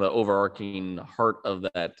he's kind of the overarching heart of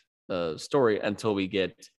that story until we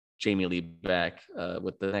get Jamie Lee back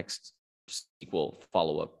with the next sequel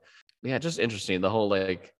follow-up. Yeah, just interesting. The whole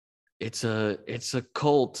like it's a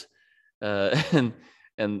cult, and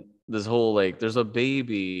this whole like there's a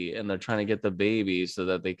baby and they're trying to get the baby so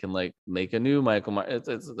that they can like make a new Michael Myers.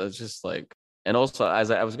 It's just like, and also as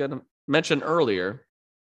I was going to mention earlier,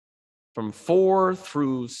 from 4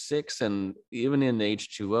 through 6 and even in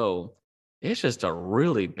H2O, it's just a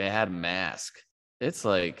really bad mask. It's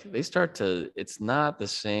like it's not the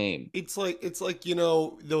same. It's like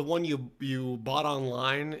the one you bought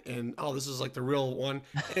online and this is like the real one.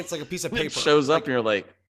 And it's like a piece of paper. It shows up and you're like,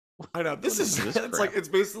 I know this is it's like it's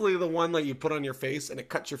basically the one that you put on your face and it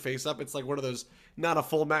cuts your face up. It's like one of those, not a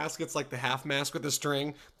full mask, it's like the half mask with the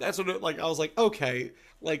string. That's what it, like I was like, okay,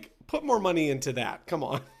 like put more money into that. Come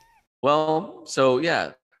on. Well, so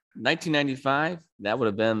yeah, 1995, that would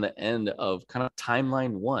have been the end of kind of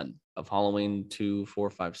timeline 1 of Halloween 2, 4,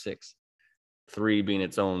 5, 6, 3 being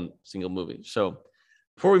its own single movie. So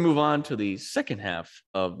before we move on to the second half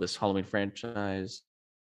of this Halloween franchise,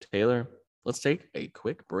 Taylor, let's take a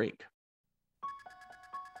quick break.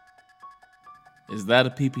 Is that a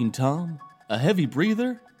peeping Tom? A heavy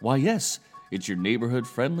breather? Why, yes, it's your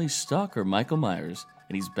neighborhood-friendly stalker, Michael Myers,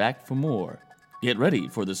 and he's back for more. Get ready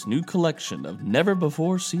for this new collection of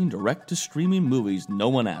never-before-seen direct-to-streaming movies no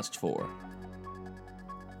one asked for.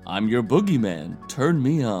 I'm your boogeyman. Turn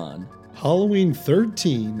me on. Halloween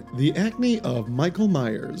 13, The Acne of Michael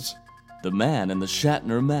Myers. The Man in the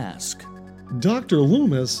Shatner Mask, Dr.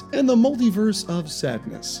 Loomis and the Multiverse of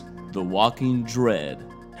Sadness, The Walking Dread,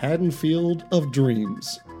 Haddonfield of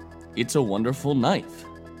Dreams, It's a Wonderful Knife,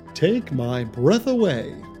 Take My Breath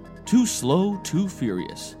Away, Too Slow, Too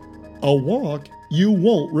Furious, A Walk You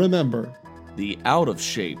Won't Remember, The Out of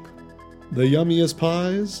Shape, The Yummiest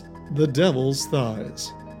Pies, The Devil's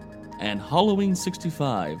Thighs. and Halloween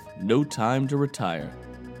 65, No Time to Retire.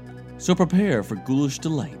 So prepare for ghoulish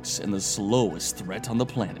delights and the slowest threat on the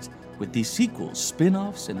planet with these sequels,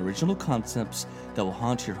 spin-offs, and original concepts that will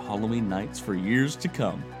haunt your Halloween nights for years to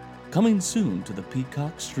come. Coming soon to the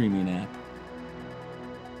Peacock streaming app.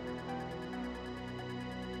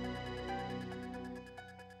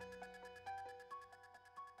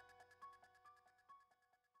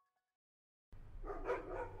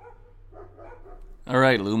 All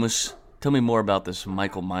right, Loomis, tell me more about this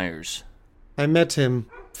Michael Myers. I met him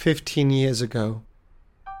 15 years ago.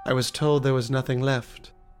 I was told there was nothing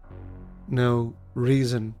left. No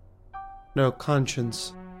reason, no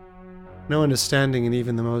conscience, no understanding in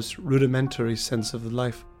even the most rudimentary sense of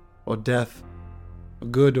life or death, or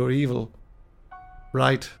good or evil,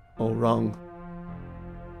 right or wrong.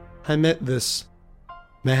 I met this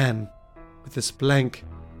man with this blank,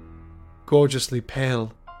 gorgeously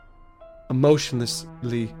pale,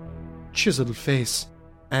 emotionlessly chiseled face,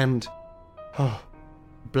 and,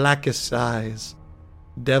 blackest eyes,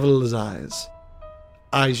 devil's eyes.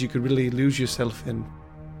 Eyes you could really lose yourself in.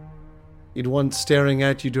 You'd want staring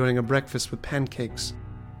at you during a breakfast with pancakes,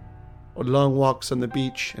 or long walks on the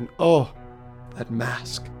beach, and that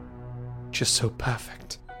mask. Just so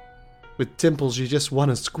perfect. With dimples you just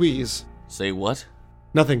want to squeeze. Say what?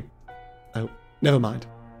 Nothing. Oh, never mind.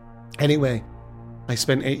 Anyway, I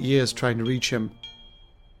spent 8 years trying to reach him.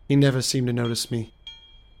 He never seemed to notice me.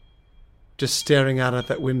 Just staring out at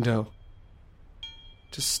that window.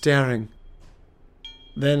 Just staring.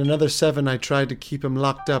 Then another 7 I tried to keep him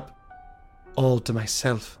locked up, all to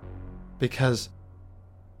myself, because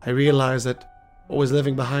I realized that what was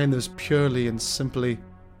living behind those purely and simply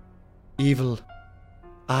evil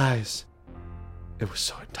eyes, it was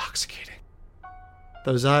so intoxicating.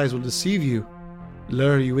 Those eyes will deceive you,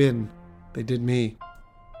 lure you in. They did me,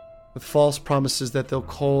 with false promises that they'll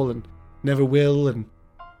call and never will, and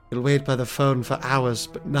you'll wait by the phone for hours,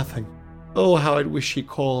 but nothing. Oh, how I'd wish he'd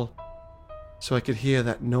call, so I could hear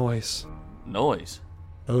that noise. Noise?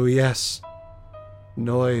 Oh yes,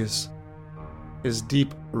 noise. His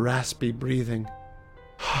deep, raspy breathing.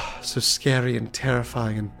 So scary and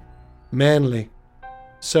terrifying and manly.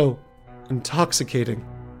 So intoxicating.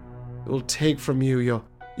 It will take from you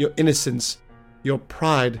your innocence, your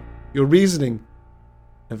pride, your reasoning,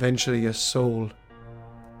 eventually your soul.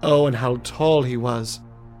 Oh, and how tall he was.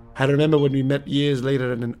 I remember when we met years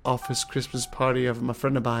later at an office Christmas party of a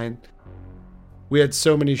friend of mine. We had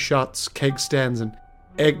so many shots, keg stands, and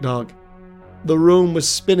eggnog. The room was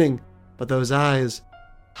spinning, but those eyes,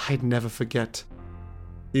 I'd never forget.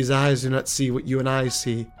 These eyes do not see what you and I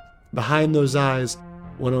see. Behind those eyes,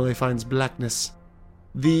 one only finds blackness.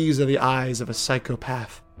 These are the eyes of a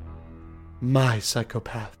psychopath. My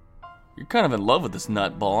psychopath. You're kind of in love with this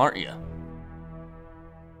nutball, aren't you?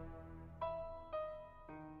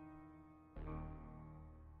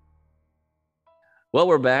 Well,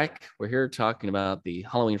 we're back. We're here talking about the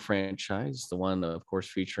Halloween franchise, the one, of course,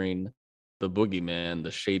 featuring the boogeyman,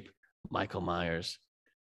 the shape, Michael Myers.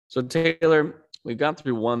 So, Taylor, we've gone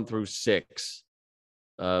through 1 through 6.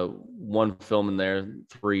 One film in there,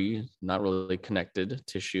 3, not really connected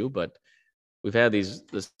tissue, but we've had this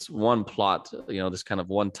one plot, this kind of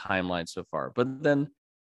one timeline so far. But then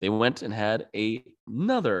they went and had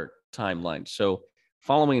another timeline. So,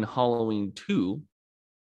 following Halloween 2,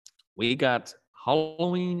 we got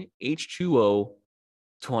Halloween H2O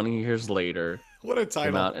 20 years later. What a title.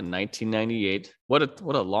 Came out in 1998. What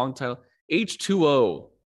a long title. H2O.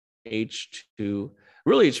 H2.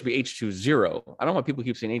 Really, it should be H20. I don't know why people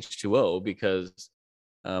keep saying H2O because,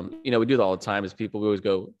 we do that all the time as people. We always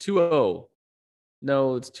go 2-0.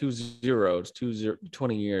 No, it's 2-0. It's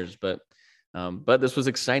 20 years. But this was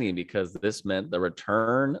exciting because this meant the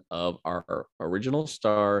return of our original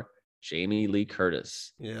star, Jamie Lee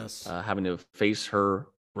Curtis. Yes. Having to face her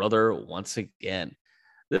brother once again.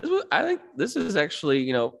 I think this is actually,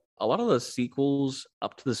 a lot of the sequels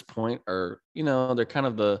up to this point are, they're kind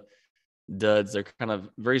of the duds. They're kind of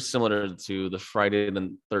very similar to the Friday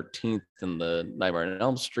the 13th and the Nightmare on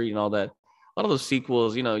Elm Street and all that. A lot of those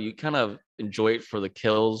sequels, you kind of enjoy it for the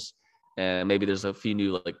kills and maybe there's a few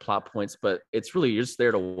new plot points, but it's really, you're just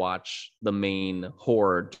there to watch the main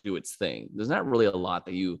horror do its thing. There's not a lot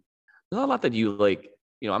that you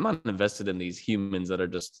I'm not invested in these humans that are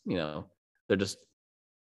just, they're just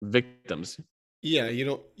victims. Yeah,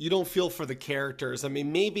 you don't feel for the characters. I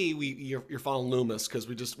mean, maybe you're following Loomis because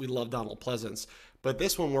we love Donald Pleasance, but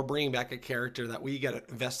this one we're bringing back a character that we get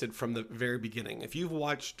invested from the very beginning. If you've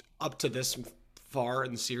watched up to this far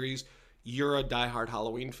in the series, you're a diehard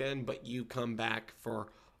Halloween fan, but you come back for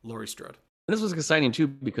Laurie Strode. And this was exciting too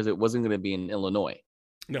because it wasn't going to be in Illinois.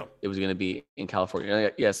 No, it was going to be in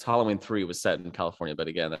California. Yes, Halloween 3 was set in California, but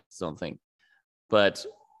again, that's its own thing. But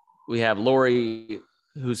we have Laurie,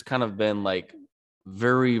 who's kind of been like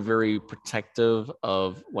very, very protective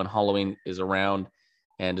of when Halloween is around,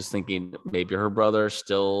 and just thinking maybe her brother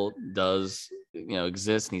still does,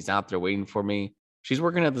 exist, and he's out there waiting for me. She's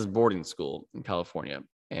working at this boarding school in California,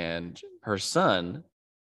 and her son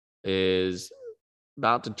is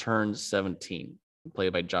about to turn 17,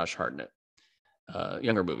 played by Josh Hartnett.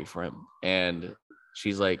 Younger movie for him. And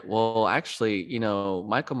she's like, well, actually,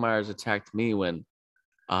 Michael Myers attacked me when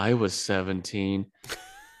I was 17.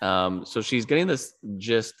 So she's getting this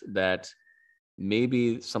gist that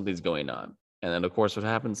maybe something's going on. And then, of course, what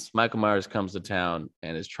happens? Michael Myers comes to town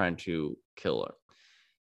and is trying to kill her.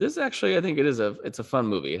 This actually, I think it's a fun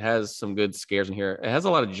movie. It has some good scares in here. It has a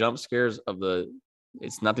lot of jump scares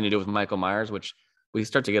it's nothing to do with Michael Myers, which we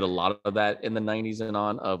start to get a lot of that in the 90s and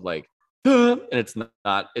on, of like, and it's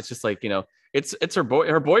not, it's just like, it's her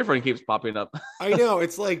boyfriend keeps popping up. I know.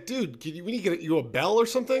 It's like, dude, we need to get you a bell or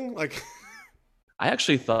something? Like, I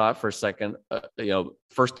actually thought for a second,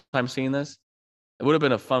 first time seeing this, it would have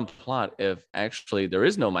been a fun plot if actually there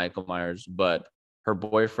is no Michael Myers, but her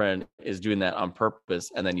boyfriend is doing that on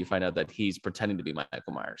purpose, and then you find out that he's pretending to be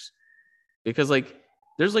Michael Myers. Because like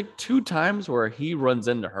there's like 2 times where he runs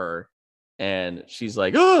into her and she's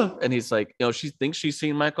like, oh, and he's like, she thinks she's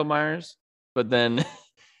seen Michael Myers, but then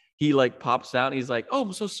he like pops out and he's like, oh,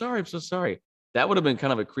 I'm so sorry. That would have been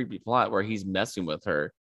kind of a creepy plot where he's messing with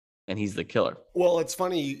her and he's the killer. Well, it's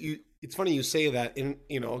funny you say that. In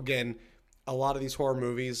again, a lot of these horror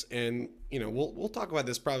movies, and we'll talk about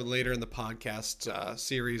this probably later in the podcast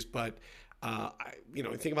series, but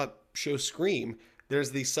think about show Scream. There's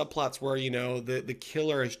these subplots where the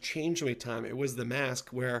killer has changed over time. It was The Mask,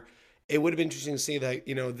 where it would have been interesting to see that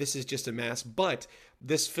this is just a mask, but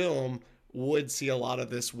this film would see a lot of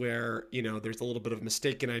this where there's a little bit of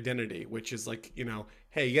mistaken identity, which is like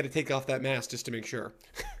hey, you got to take off that mask just to make sure.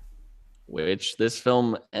 Which this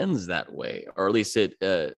film ends that way, or at least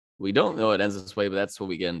we don't know it ends this way, but that's what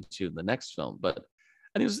we get into the next film. But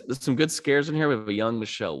I think there's some good scares in here. We have a young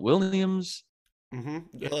Michelle Williams. Mm-hmm.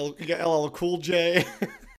 You got LL Cool J.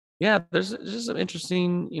 Yeah, there's just some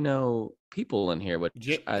interesting, people in here, which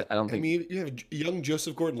I don't think. I mean, you have young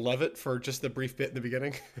Joseph Gordon-Levitt for just the brief bit in the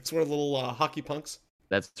beginning. It's one of the little hockey punks.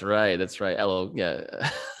 That's right. LL, yeah,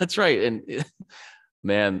 that's right. And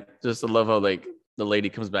man, just I love how like the lady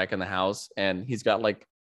comes back in the house and he's got like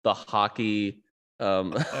the hockey,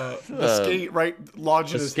 the skate right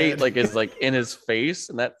lodged in his skate head. like is like in his face,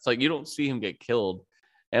 and that's like you don't see him get killed.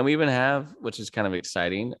 And we even have, which is kind of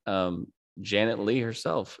exciting, Janet Leigh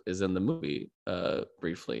herself is in the movie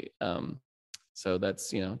briefly. So that's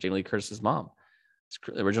Jamie Lee Curtis's mom,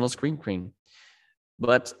 original Scream Queen.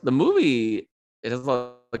 But the movie, it has a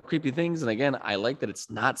lot of creepy things, and again, I like that it's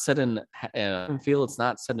not set in Haddonfield. It's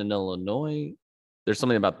not set in Illinois. There's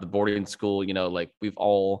something about the boarding school, like we've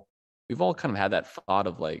all kind of had that thought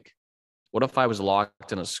of like, what if I was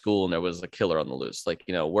locked in a school and there was a killer on the loose? Like,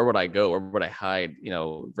 where would I go? Where would I hide?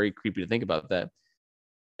 Very creepy to think about that.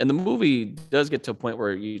 And the movie does get to a point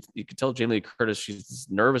where you could tell Jamie Lee Curtis, she's this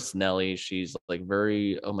nervous Nellie. She's like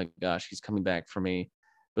very, oh my gosh, he's coming back for me.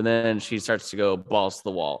 But then she starts to go balls to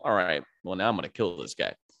the wall. All right, well, now I'm going to kill this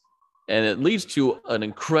guy. And it leads to an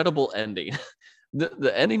incredible ending.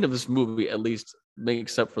 The ending of this movie, at least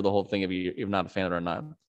makes up for the whole thing if you're not a fan of it or not.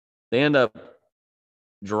 They end up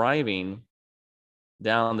driving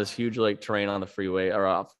down this huge like terrain on the freeway or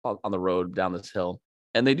on the road down this hill.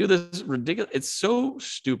 And they do this ridiculous, it's so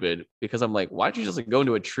stupid because I'm like, why don't you just like go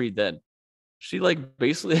into a tree then? She like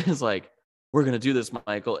basically is like, we're going to do this,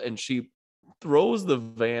 Michael. And she throws the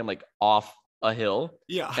van like off a hill.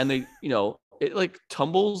 Yeah. And they, it like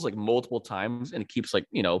tumbles like multiple times and it keeps like,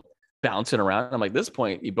 bouncing around. I'm like, this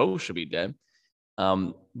point, you both should be dead.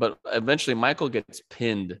 But eventually Michael gets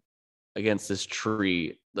pinned against this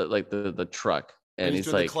tree, the truck. And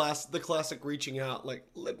he's like the classic reaching out, like,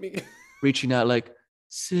 let me reaching out like,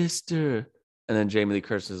 sister. And then Jamie Lee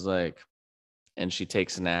Curtis is like, and she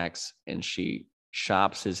takes an axe and she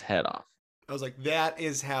chops his head off. I was like, that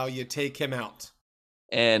is how you take him out.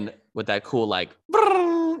 And with that cool, like,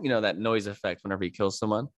 that noise effect whenever he kills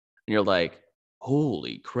someone. And you're like,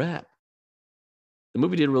 holy crap. The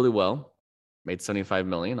movie did really well, made 75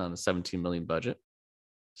 million on a 17 million budget.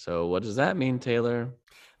 So what does that mean, Taylor?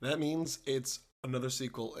 That means it's another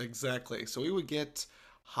sequel, exactly. So we would get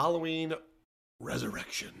Halloween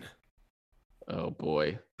Resurrection. Oh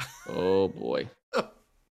boy. Oh boy.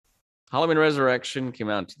 Halloween Resurrection came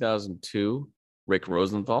out in 2002. Rick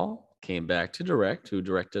Rosenthal came back to direct, who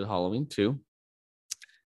directed Halloween 2.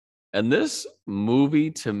 And this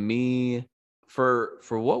movie, to me, for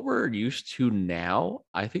what we're used to now,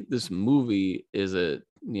 I think this movie is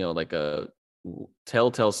like a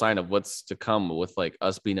telltale sign of what's to come with like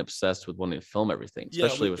us being obsessed with wanting to film everything,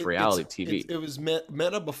 especially with reality TV. It was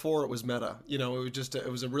meta before it was meta. It was just it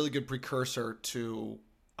was a really good precursor to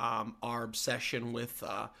our obsession with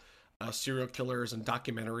serial killers and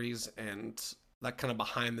documentaries and that kind of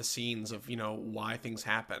behind the scenes of why things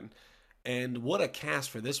happen. And what a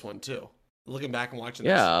cast for this one too. Looking back and watching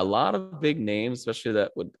this. Yeah, a lot of big names, especially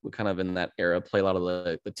that would kind of in that era play a lot of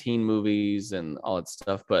the teen movies and all that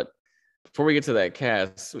stuff. But before we get to that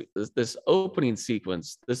cast, this opening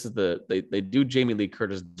sequence, this is they do Jamie Lee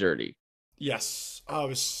Curtis dirty. Yes, I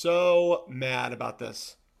was so mad about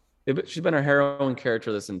this. She's been our heroine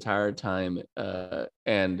character this entire time,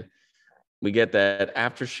 and we get that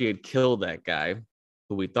after she had killed that guy,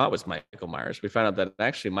 who we thought was Michael Myers, we found out that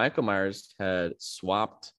actually Michael Myers had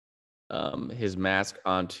swapped his mask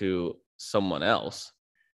onto someone else.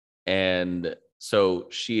 And so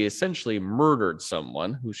she essentially murdered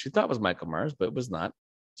someone who she thought was Michael Myers, but it was not.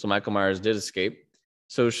 So Michael Myers did escape.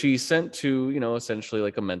 So she's sent to, essentially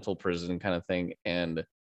like a mental prison kind of thing. And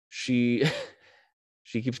she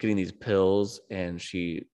she keeps getting these pills and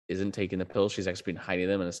she isn't taking the pills. She's actually been hiding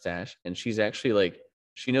them in a stash. And she's actually like,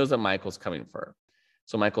 she knows that Michael's coming for her.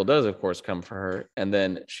 So Michael does, of course, come for her. And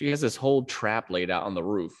then she has this whole trap laid out on the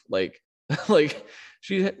roof. Like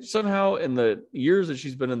she somehow in the years that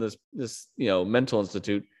she's been in this mental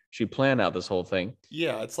institute, she planned out this whole thing.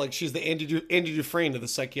 Yeah, it's like she's the Andy Dufresne of the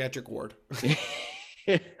psychiatric ward.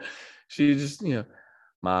 She just,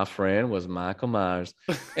 my friend was Michael Myers.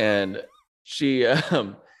 And she,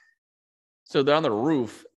 so they're on the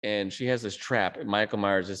roof and she has this trap and Michael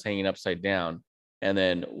Myers is hanging upside down. And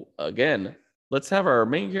then again, let's have our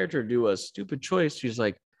main character do a stupid choice. She's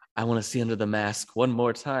like, I want to see under the mask one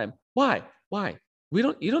more time. Why? You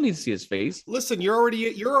don't need to see his face. Listen, you're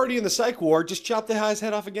already in the psych ward. Just chop the guy's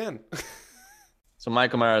head off again. So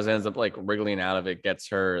Michael Myers ends up like wriggling out of it, gets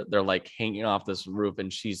her. They're like hanging off this roof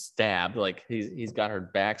and she's stabbed. Like he's got her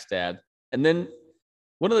back stabbed. And then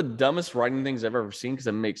one of the dumbest writing things I've ever seen, because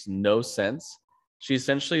it makes no sense. She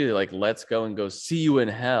essentially like lets go and goes, see you in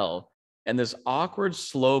hell. And this awkward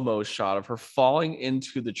slow-mo shot of her falling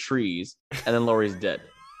into the trees, and then Laurie's dead.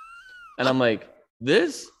 And I'm like,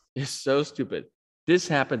 this is so stupid. This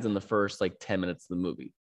happens in the first like 10 minutes of the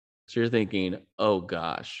movie. So you're thinking, oh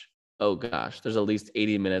gosh, there's at least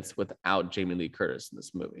 80 minutes without Jamie Lee Curtis in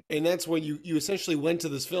this movie. And that's when you essentially went to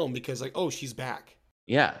this film because like, oh, she's back.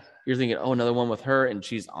 Yeah. You're thinking, oh, another one with her, and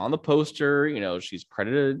she's on the poster, she's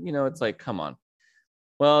credited, it's like, come on.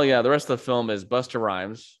 Well, yeah, the rest of the film is Busta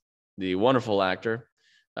Rhymes, the wonderful actor,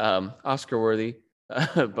 Oscar-worthy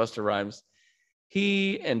Busta Rhymes.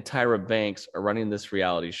 He and Tyra Banks are running this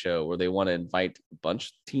reality show where they want to invite a bunch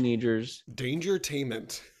of teenagers,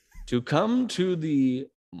 Dangertainment, to come to the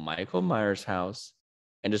Michael Myers house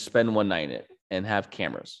and just spend one night in it and have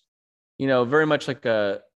cameras. Very much like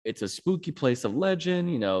it's a spooky place of legend,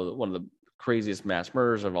 one of the craziest mass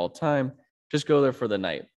murders of all time. Just go there for the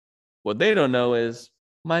night. What they don't know is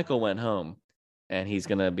Michael went home and he's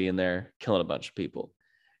going to be in there killing a bunch of people.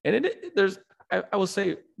 And I will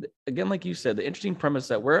say, again, like you said, the interesting premise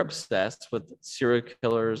that we're obsessed with serial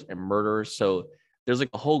killers and murderers. So there's like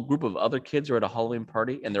a whole group of other kids who are at a Halloween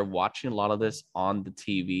party and they're watching a lot of this on the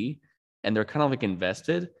TV and they're kind of like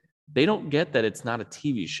invested. They don't get that it's not a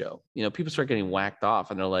TV show. People start getting whacked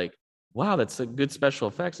off and they're like, wow, that's a good special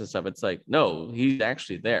effects and stuff. It's like, no, he's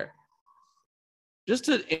actually there. Just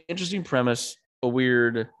an interesting premise, a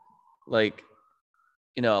weird, like,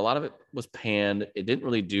 a lot of it was panned. It didn't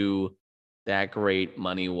really do that great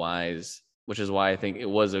money wise, which is why I think it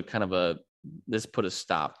was a kind of this put a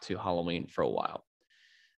stop to Halloween for a while.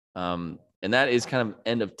 And that is kind of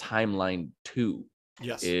end of timeline 2.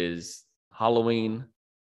 Yes. Is Halloween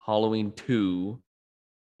 2,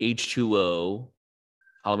 H2O,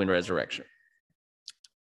 Halloween Resurrection.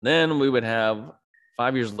 Then we would have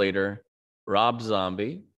 5 years later, Rob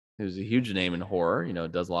Zombie, who's a huge name in horror,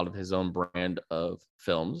 does a lot of his own brand of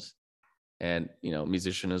films and,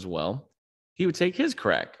 musician as well. He would take his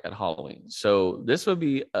crack at Halloween. So this would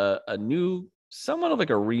be a new, somewhat of like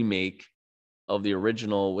a remake of the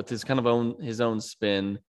original with his kind of his own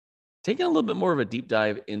spin. taking a little bit more of a deep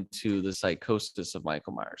dive into the psychosis of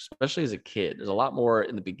Michael Myers, especially as a kid. There's a lot more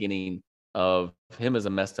in the beginning of him as a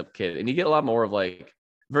messed up kid. And you get a lot more of like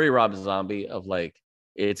very Rob Zombie of like,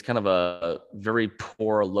 it's kind of a very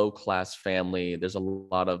poor, low class family. There's a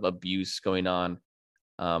lot of abuse going on.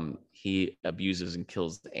 He abuses and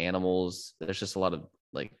kills the animals. There's just a lot of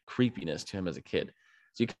like creepiness to him as a kid.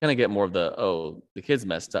 So you kind of get more of the kid's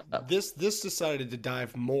messed up. This decided to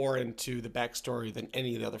dive more into the backstory than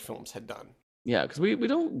any of the other films had done. Yeah, because we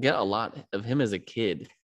don't get a lot of him as a kid.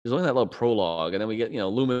 There's only that little prologue, and then we get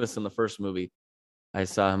Loomis in the first movie. I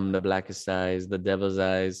saw him the blackest eyes, the devil's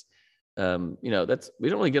eyes. That's we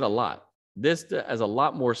don't really get a lot. This has a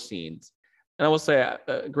lot more scenes, and I will say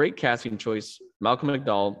a great casting choice, Malcolm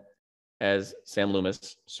McDowell as Sam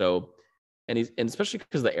Loomis. So, and especially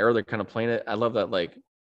because the era they're kind of playing it, I love that. Like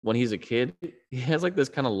when he's a kid, he has like this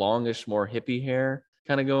kind of longish, more hippie hair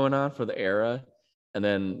kind of going on for the era, and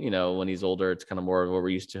then when he's older, it's kind of more of what we're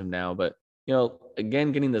used to him now. But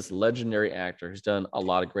again, getting this legendary actor who's done a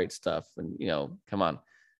lot of great stuff, and come on,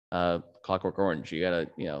 Clockwork Orange, you gotta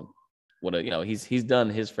he's done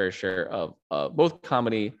his fair share of both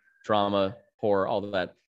comedy, drama, horror, all of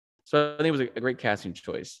that. So I think it was a great casting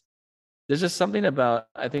choice. There's just something about,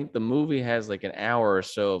 I think the movie has like an hour or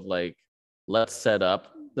so of like, let's set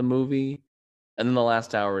up the movie, and then the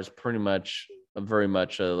last hour is pretty much very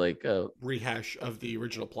much a rehash of the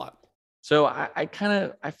original plot. So I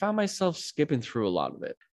found myself skipping through a lot of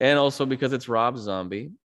it, and also because it's Rob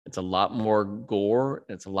Zombie, it's a lot more gore,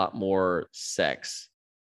 and it's a lot more sex.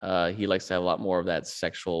 He likes to have a lot more of that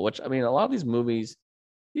sexual, which I mean, a lot of these movies,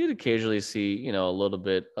 you'd occasionally see, a little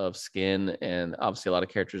bit of skin, and obviously a lot of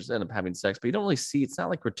characters end up having sex, but you don't really see, it's not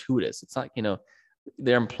like gratuitous. It's not,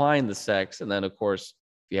 they're implying the sex. And then of course,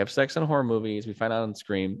 if you have sex in horror movies, we find out on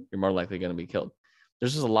Scream, you're more likely going to be killed.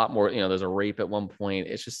 There's just a lot more, there's a rape at one point.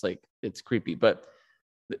 It's just like, it's creepy. But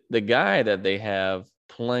the guy that they have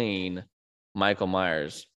playing Michael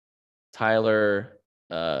Myers, Tyler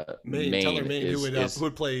Mane, who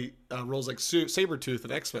would play roles like Sabretooth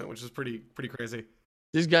in X-Men, which is pretty crazy.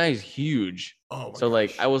 This guy is huge. Oh, so gosh.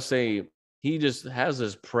 Like I will say, he just has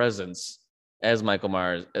this presence as Michael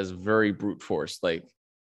Myers as very brute force, like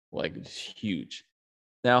it's huge.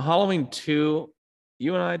 Now Halloween 2,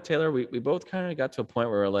 you and I, Taylor, we both kind of got to a point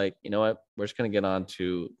where we're like, you know what, we're just gonna get on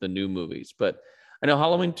to the new movies. But I know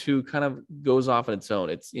Halloween 2 kind of goes off on its own.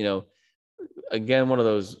 It's again one of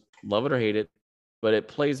those love it or hate it, but it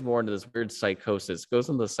plays more into this weird psychosis, goes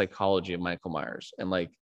into the psychology of Michael Myers, and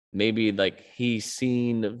like maybe like he's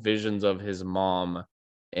seen visions of his mom,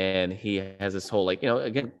 and he has this whole like,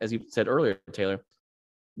 again, as you said earlier, Taylor,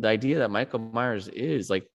 the idea that Michael Myers is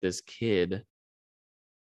like this kid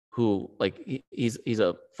who like he's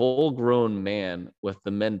a full grown man with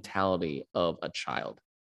the mentality of a child.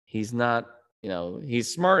 He's not,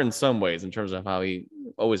 he's smart in some ways in terms of how he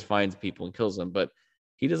always finds people and kills them, but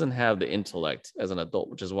he doesn't have the intellect as an adult,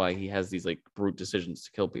 which is why he has these like brute decisions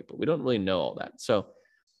to kill people. We don't really know all that. So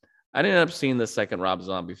I ended up seeing the second Rob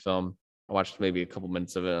Zombie film. I watched maybe a couple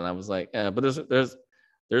minutes of it, and I was like, but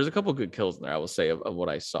there's a couple good kills in there, I will say, of what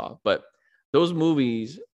I saw. But those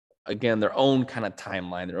movies, again, their own kind of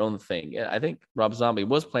timeline, their own thing. I think Rob Zombie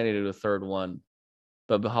was planning to do a third one,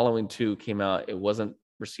 but Halloween 2 came out. It wasn't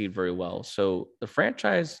received very well. So the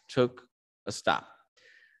franchise took a stop.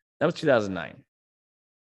 That was 2009.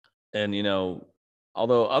 And,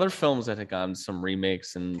 although other films that had gotten some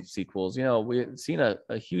remakes and sequels, we had seen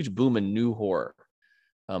a huge boom in new horror.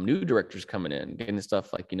 New directors coming in, getting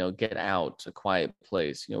stuff like, Get Out, A Quiet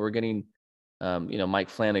Place. We're getting, Mike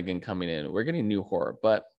Flanagan coming in. We're getting new horror,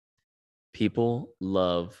 but people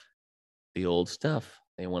love the old stuff.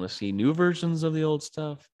 They want to see new versions of the old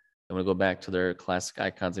stuff. They want to go back to their classic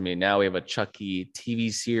icons. I mean, now we have a Chucky TV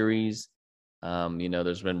series.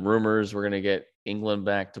 There's been rumors we're going to get England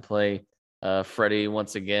back to play Freddy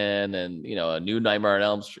once again, and a new Nightmare on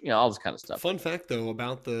Elm Street, all this kind of stuff. Fun fact though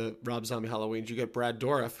about the Rob Zombie Halloweens, you get Brad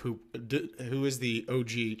Dourif, who is the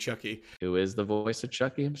OG Chucky, who is the voice of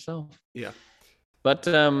Chucky himself. Yeah. But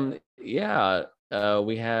we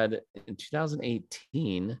had in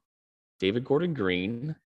 2018, David Gordon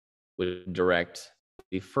Green would direct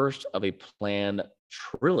the first of a planned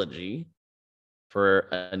trilogy for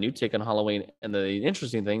a new take on Halloween. And the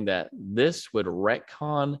interesting thing that this would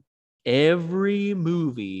retcon every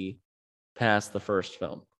movie past the first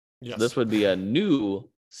film. Yes. So this would be a new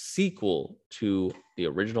sequel to the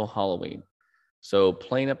original Halloween. So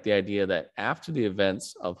playing up the idea that after the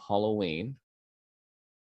events of Halloween,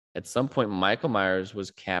 at some point, Michael Myers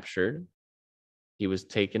was captured. He was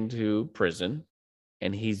taken to prison,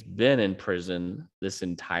 and he's been in prison this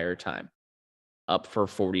entire time up for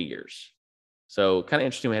 40 years. So kind of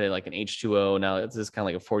interesting. We had like an H2O. Now it's just kind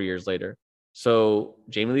of like a 4 years later. So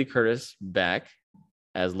Jamie Lee Curtis back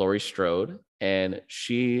as Laurie Strode, and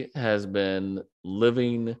she has been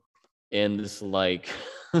living in this like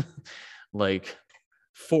like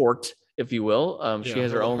fort, if you will. She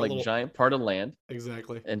has her own like giant part of land.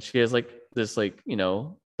 Exactly. And she has like this like,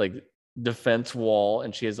 like defense wall,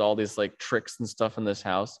 and she has all these like tricks and stuff in this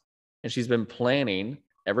house. And she's been planning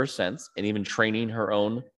ever since, and even training her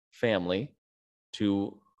own family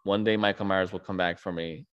to one day Michael Myers will come back for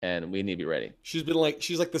me, and we need to be ready. She's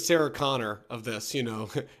like the Sarah Connor of this, he'll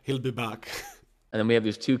be back. And then we have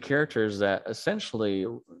these two characters that essentially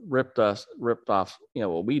ripped off,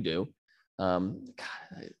 what we do.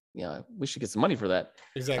 We should get some money for that.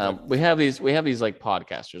 Exactly. We have these like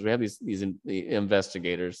podcasters. We have these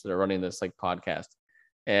investigators that are running this like podcast,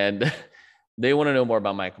 and they want to know more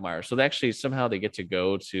about Michael Myers. So they actually somehow they get to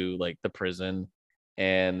go to like the prison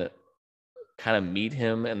and kind of meet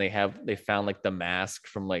him, and they found like the mask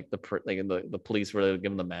from like the police where they would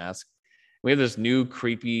give him the mask. We have this new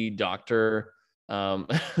creepy doctor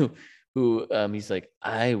who he's like,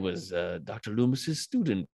 I was Dr. Loomis's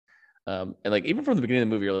student. And like even from the beginning of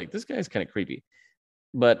the movie, you're like, this guy's kind of creepy.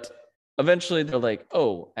 But eventually they're like,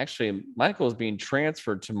 oh, actually, Michael is being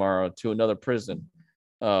transferred tomorrow to another prison.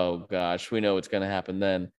 Oh gosh, we know what's gonna happen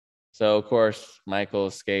then. So of course, Michael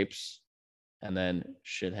escapes, and then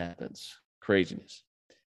shit happens. Craziness.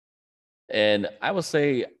 And I will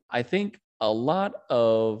say, I think a lot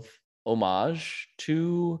of homage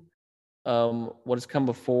to what has come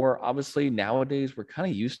before. Obviously, nowadays we're kind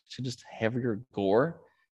of used to just heavier gore.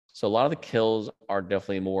 So a lot of the kills are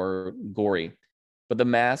definitely more gory, but the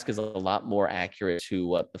mask is a lot more accurate to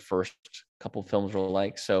what the first couple films were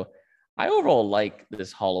like. So I overall like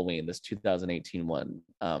this Halloween, this 2018 one,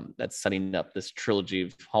 that's setting up this trilogy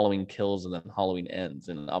of Halloween Kills and then Halloween Ends.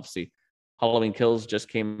 And obviously, Halloween Kills just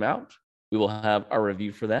came out. We will have our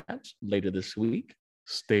review for that later this week.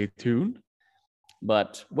 Stay tuned.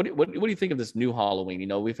 But what do you think of this new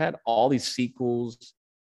Halloween? We've had all these sequels,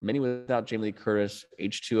 many without Jamie Lee Curtis.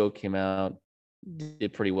 H2O came out,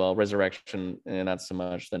 did pretty well. Resurrection, and not so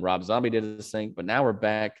much. Then Rob Zombie did his thing. But now we're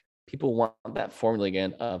back. People want that formula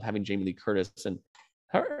again of having Jamie Lee Curtis and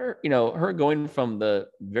her, her going from the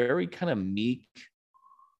very kind of meek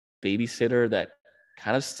babysitter that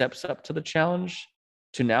kind of steps up to the challenge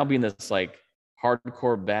to now being this like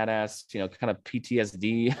hardcore badass, kind of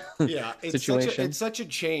PTSD situation. It's such a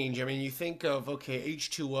change. I mean, you think of, okay,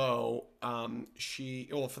 H2O,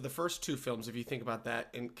 for the first two films, if you think about that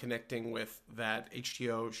and connecting with that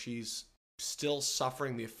H2O, she's still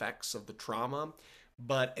suffering the effects of the trauma,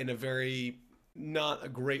 but in a very not a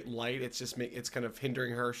great light. It's kind of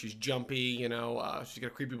hindering her. She's jumpy, she's got a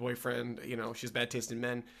creepy boyfriend, she has bad taste in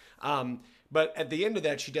men. But at the end of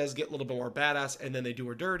that, she does get a little bit more badass, and then they do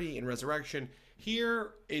her dirty in Resurrection.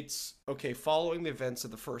 Here, it's, okay, following the events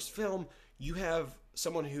of the first film, you have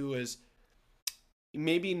someone who is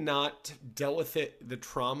maybe not dealt with the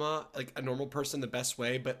trauma, like a normal person the best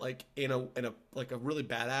way, but like in a like a really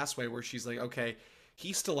badass way where she's like, okay,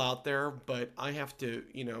 he's still out there, but I have to,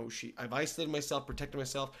 I've isolated myself, protected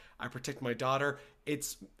myself. I protect my daughter.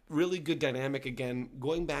 It's really good dynamic. Again,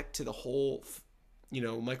 going back to the whole,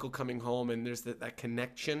 Michael coming home, and there's that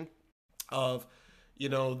connection of,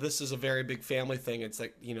 this is a very big family thing. It's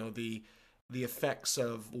like, the effects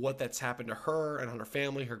of what that's happened to her and on her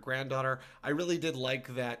family, her granddaughter. I really did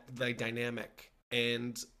like that dynamic,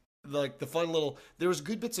 and like the fun little, there was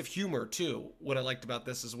good bits of humor too. What I liked about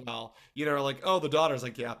this as well, like, oh, the daughter's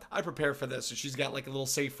like, yeah, I prepared for this. So she's got like a little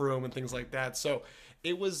safe room and things like that. So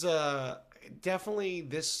it was definitely,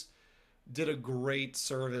 this did a great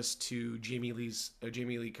service to Jamie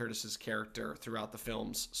Lee Curtis's character throughout the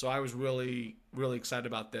films. So I was really, really excited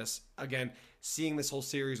about this. Again, seeing this whole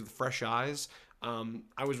series with fresh eyes,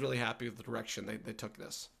 I was really happy with the direction they took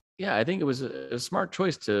this. Yeah, I think it was a smart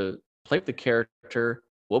choice to play with the character.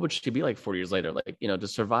 What would she be like 4 years later? Like, to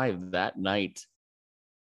survive that night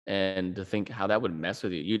and to think how that would mess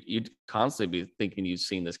with you. You'd constantly be thinking you've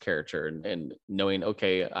seen this character and knowing,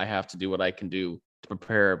 okay, I have to do what I can do to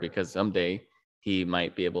prepare because someday he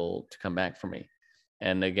might be able to come back for me.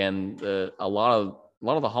 And again, a lot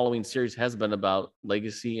of the Halloween series has been about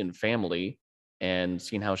legacy and family, and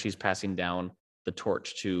seeing how she's passing down the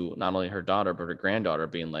torch to not only her daughter but her granddaughter,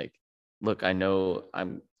 being like, look, I know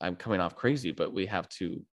I'm coming off crazy, but we have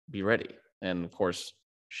to be ready. And of course,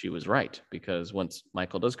 she was right, because once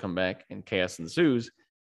Michael does come back and chaos ensues,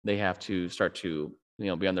 they have to start to, be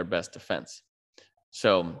on their best defense.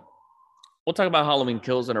 So we'll talk about Halloween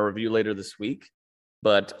Kills in a review later this week.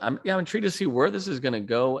 But I'm intrigued to see where this is going to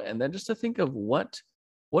go, and then just to think of what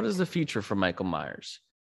is the future for Michael Myers.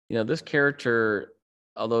 This character,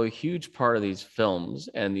 although a huge part of these films,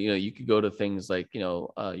 and you could go to things like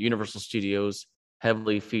Universal Studios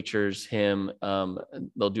heavily features him.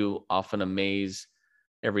 They'll do often a maze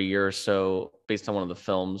every year or so based on one of the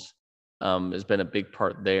films. Has been a big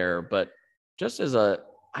part there, but just as a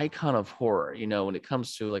icon of horror, when it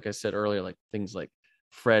comes to, like I said earlier, like things like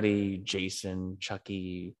Freddy, Jason,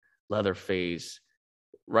 Chucky, Leatherface,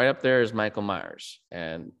 right up there is Michael Myers,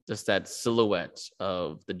 and just that silhouette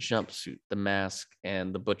of the jumpsuit, the mask,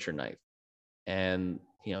 and the butcher knife. And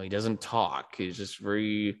he doesn't talk; he's just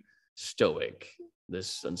very stoic.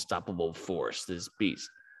 This unstoppable force, this beast.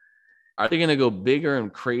 Are they going to go bigger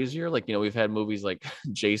and crazier? Like we've had movies like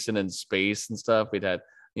Jason in space and stuff. We'd had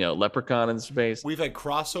Leprechaun in space. We've had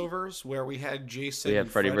crossovers where we had Jason. We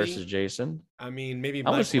had Freddy versus Jason. I mean, maybe I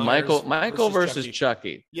want to see Michael versus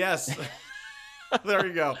Chucky. Yes. There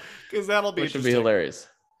you go. Because that'll be interesting. Which would be hilarious.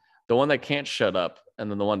 The one that can't shut up,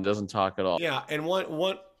 and then the one that doesn't talk at all. Yeah, and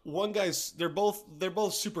one guy's they're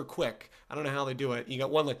both super quick. I don't know how they do it. You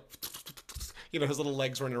got one like his little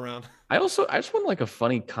legs running around. I just want like a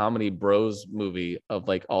funny comedy bros movie of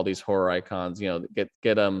like all these horror icons.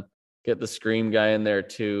 Get the Scream guy in there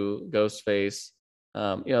too, Ghostface.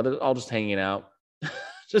 They're all just hanging out,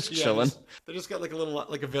 just chilling. They just got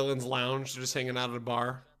like a villain's lounge. They're just hanging out at a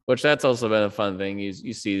bar. Which that's also been a fun thing.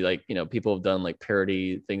 You see like people have done like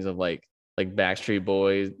parody things of like Backstreet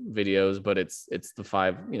Boys videos, but it's the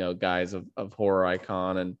five guys of horror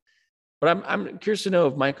icon. But I'm curious to know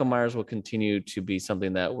if Michael Myers will continue to be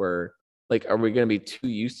something that are we going to be too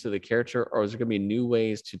used to the character, or is there going to be new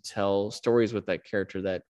ways to tell stories with that character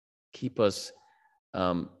that keep us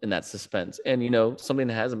in that suspense? And something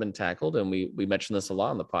that hasn't been tackled, and we mentioned this a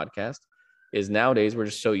lot on the podcast, is nowadays we're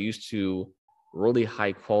just so used to really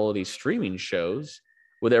high quality streaming shows.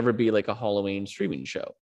 Would there ever be like a Halloween streaming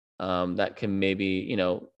show that can maybe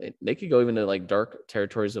they could go even to like dark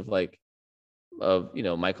territories of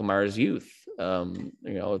Michael Myers' youth,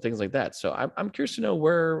 things like that. So I'm curious to know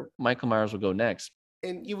where Michael Myers will go next.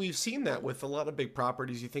 And we've seen that with a lot of big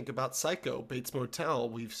properties. You think about Psycho, Bates Motel.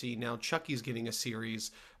 We've seen now Chucky's getting a series.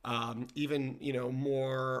 Even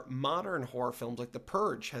more modern horror films like The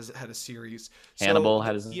Purge has had a series. Hannibal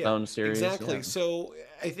had his own series. Exactly. Yeah. So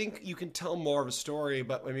I think you can tell more of a story.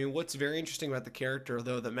 But I mean, what's very interesting about the character,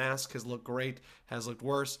 though, the mask has looked great, has looked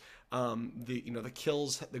worse. The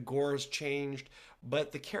kills, the gore has changed,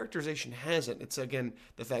 but the characterization hasn't. It's again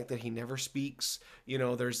the fact that he never speaks.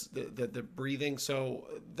 There's the breathing. So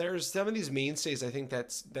there's some of these mainstays. I think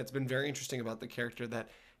that's been very interesting about the character that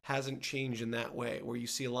hasn't changed in that way. Where you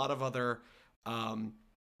see a lot of other, horror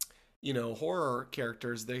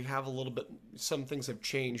characters, they have a little bit. Some things have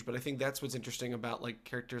changed, but I think that's what's interesting about like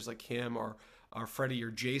characters like him or Freddy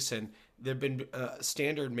or Jason. They've been a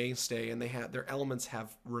standard mainstay, and their elements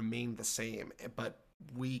have remained the same. But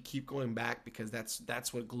we keep going back because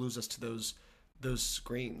that's what glues us to those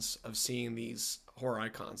screens of seeing these horror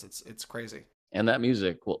icons. It's crazy. And that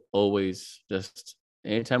music will always just,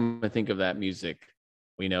 anytime I think of that music,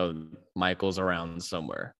 we know Michael's around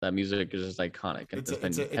somewhere. That music is just iconic. It's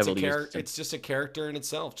just a character in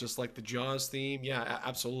itself, just like the Jaws theme. Yeah,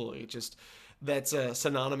 absolutely. That's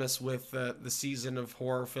synonymous with the season of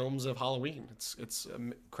horror films of Halloween. It's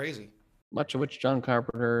crazy. Much of which John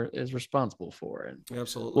Carpenter is responsible for. And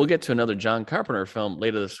absolutely, we'll get to another John Carpenter film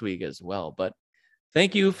later this week as well. But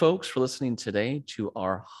thank you, folks, for listening today to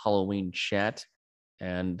our Halloween chat.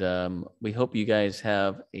 And we hope you guys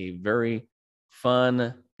have a very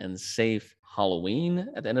fun and safe Halloween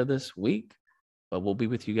at the end of this week. But we'll be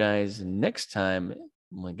with you guys next time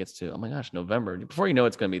when it gets to, oh my gosh, November. Before you know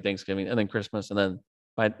it's going to be Thanksgiving and then Christmas, and then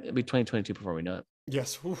it'll be 2022 before we know it.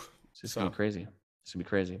 Yes. It's just going to be crazy. It's going to be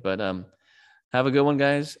crazy. But have a good one,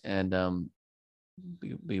 guys, and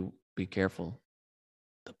be careful.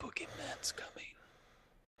 The boogeyman's coming.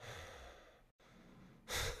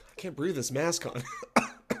 I can't breathe this mask on.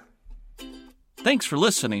 Thanks for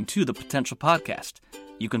listening to The Potential Podcast.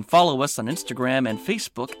 You can follow us on Instagram and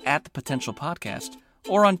Facebook at The Potential Podcast,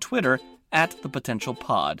 or on Twitter at The Potential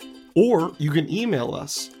Pod. Or you can email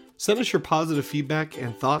us. Send us your positive feedback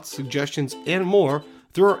and thoughts, suggestions, and more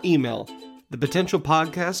through our email,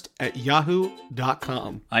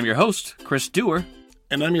 thepotentialpodcast@yahoo.com. I'm your host, Chris Dewar.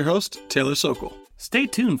 And I'm your host, Taylor Sokol. Stay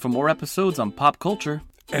tuned for more episodes on pop culture,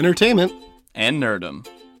 entertainment, and nerdom.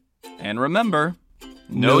 And remember,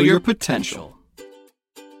 know your potential.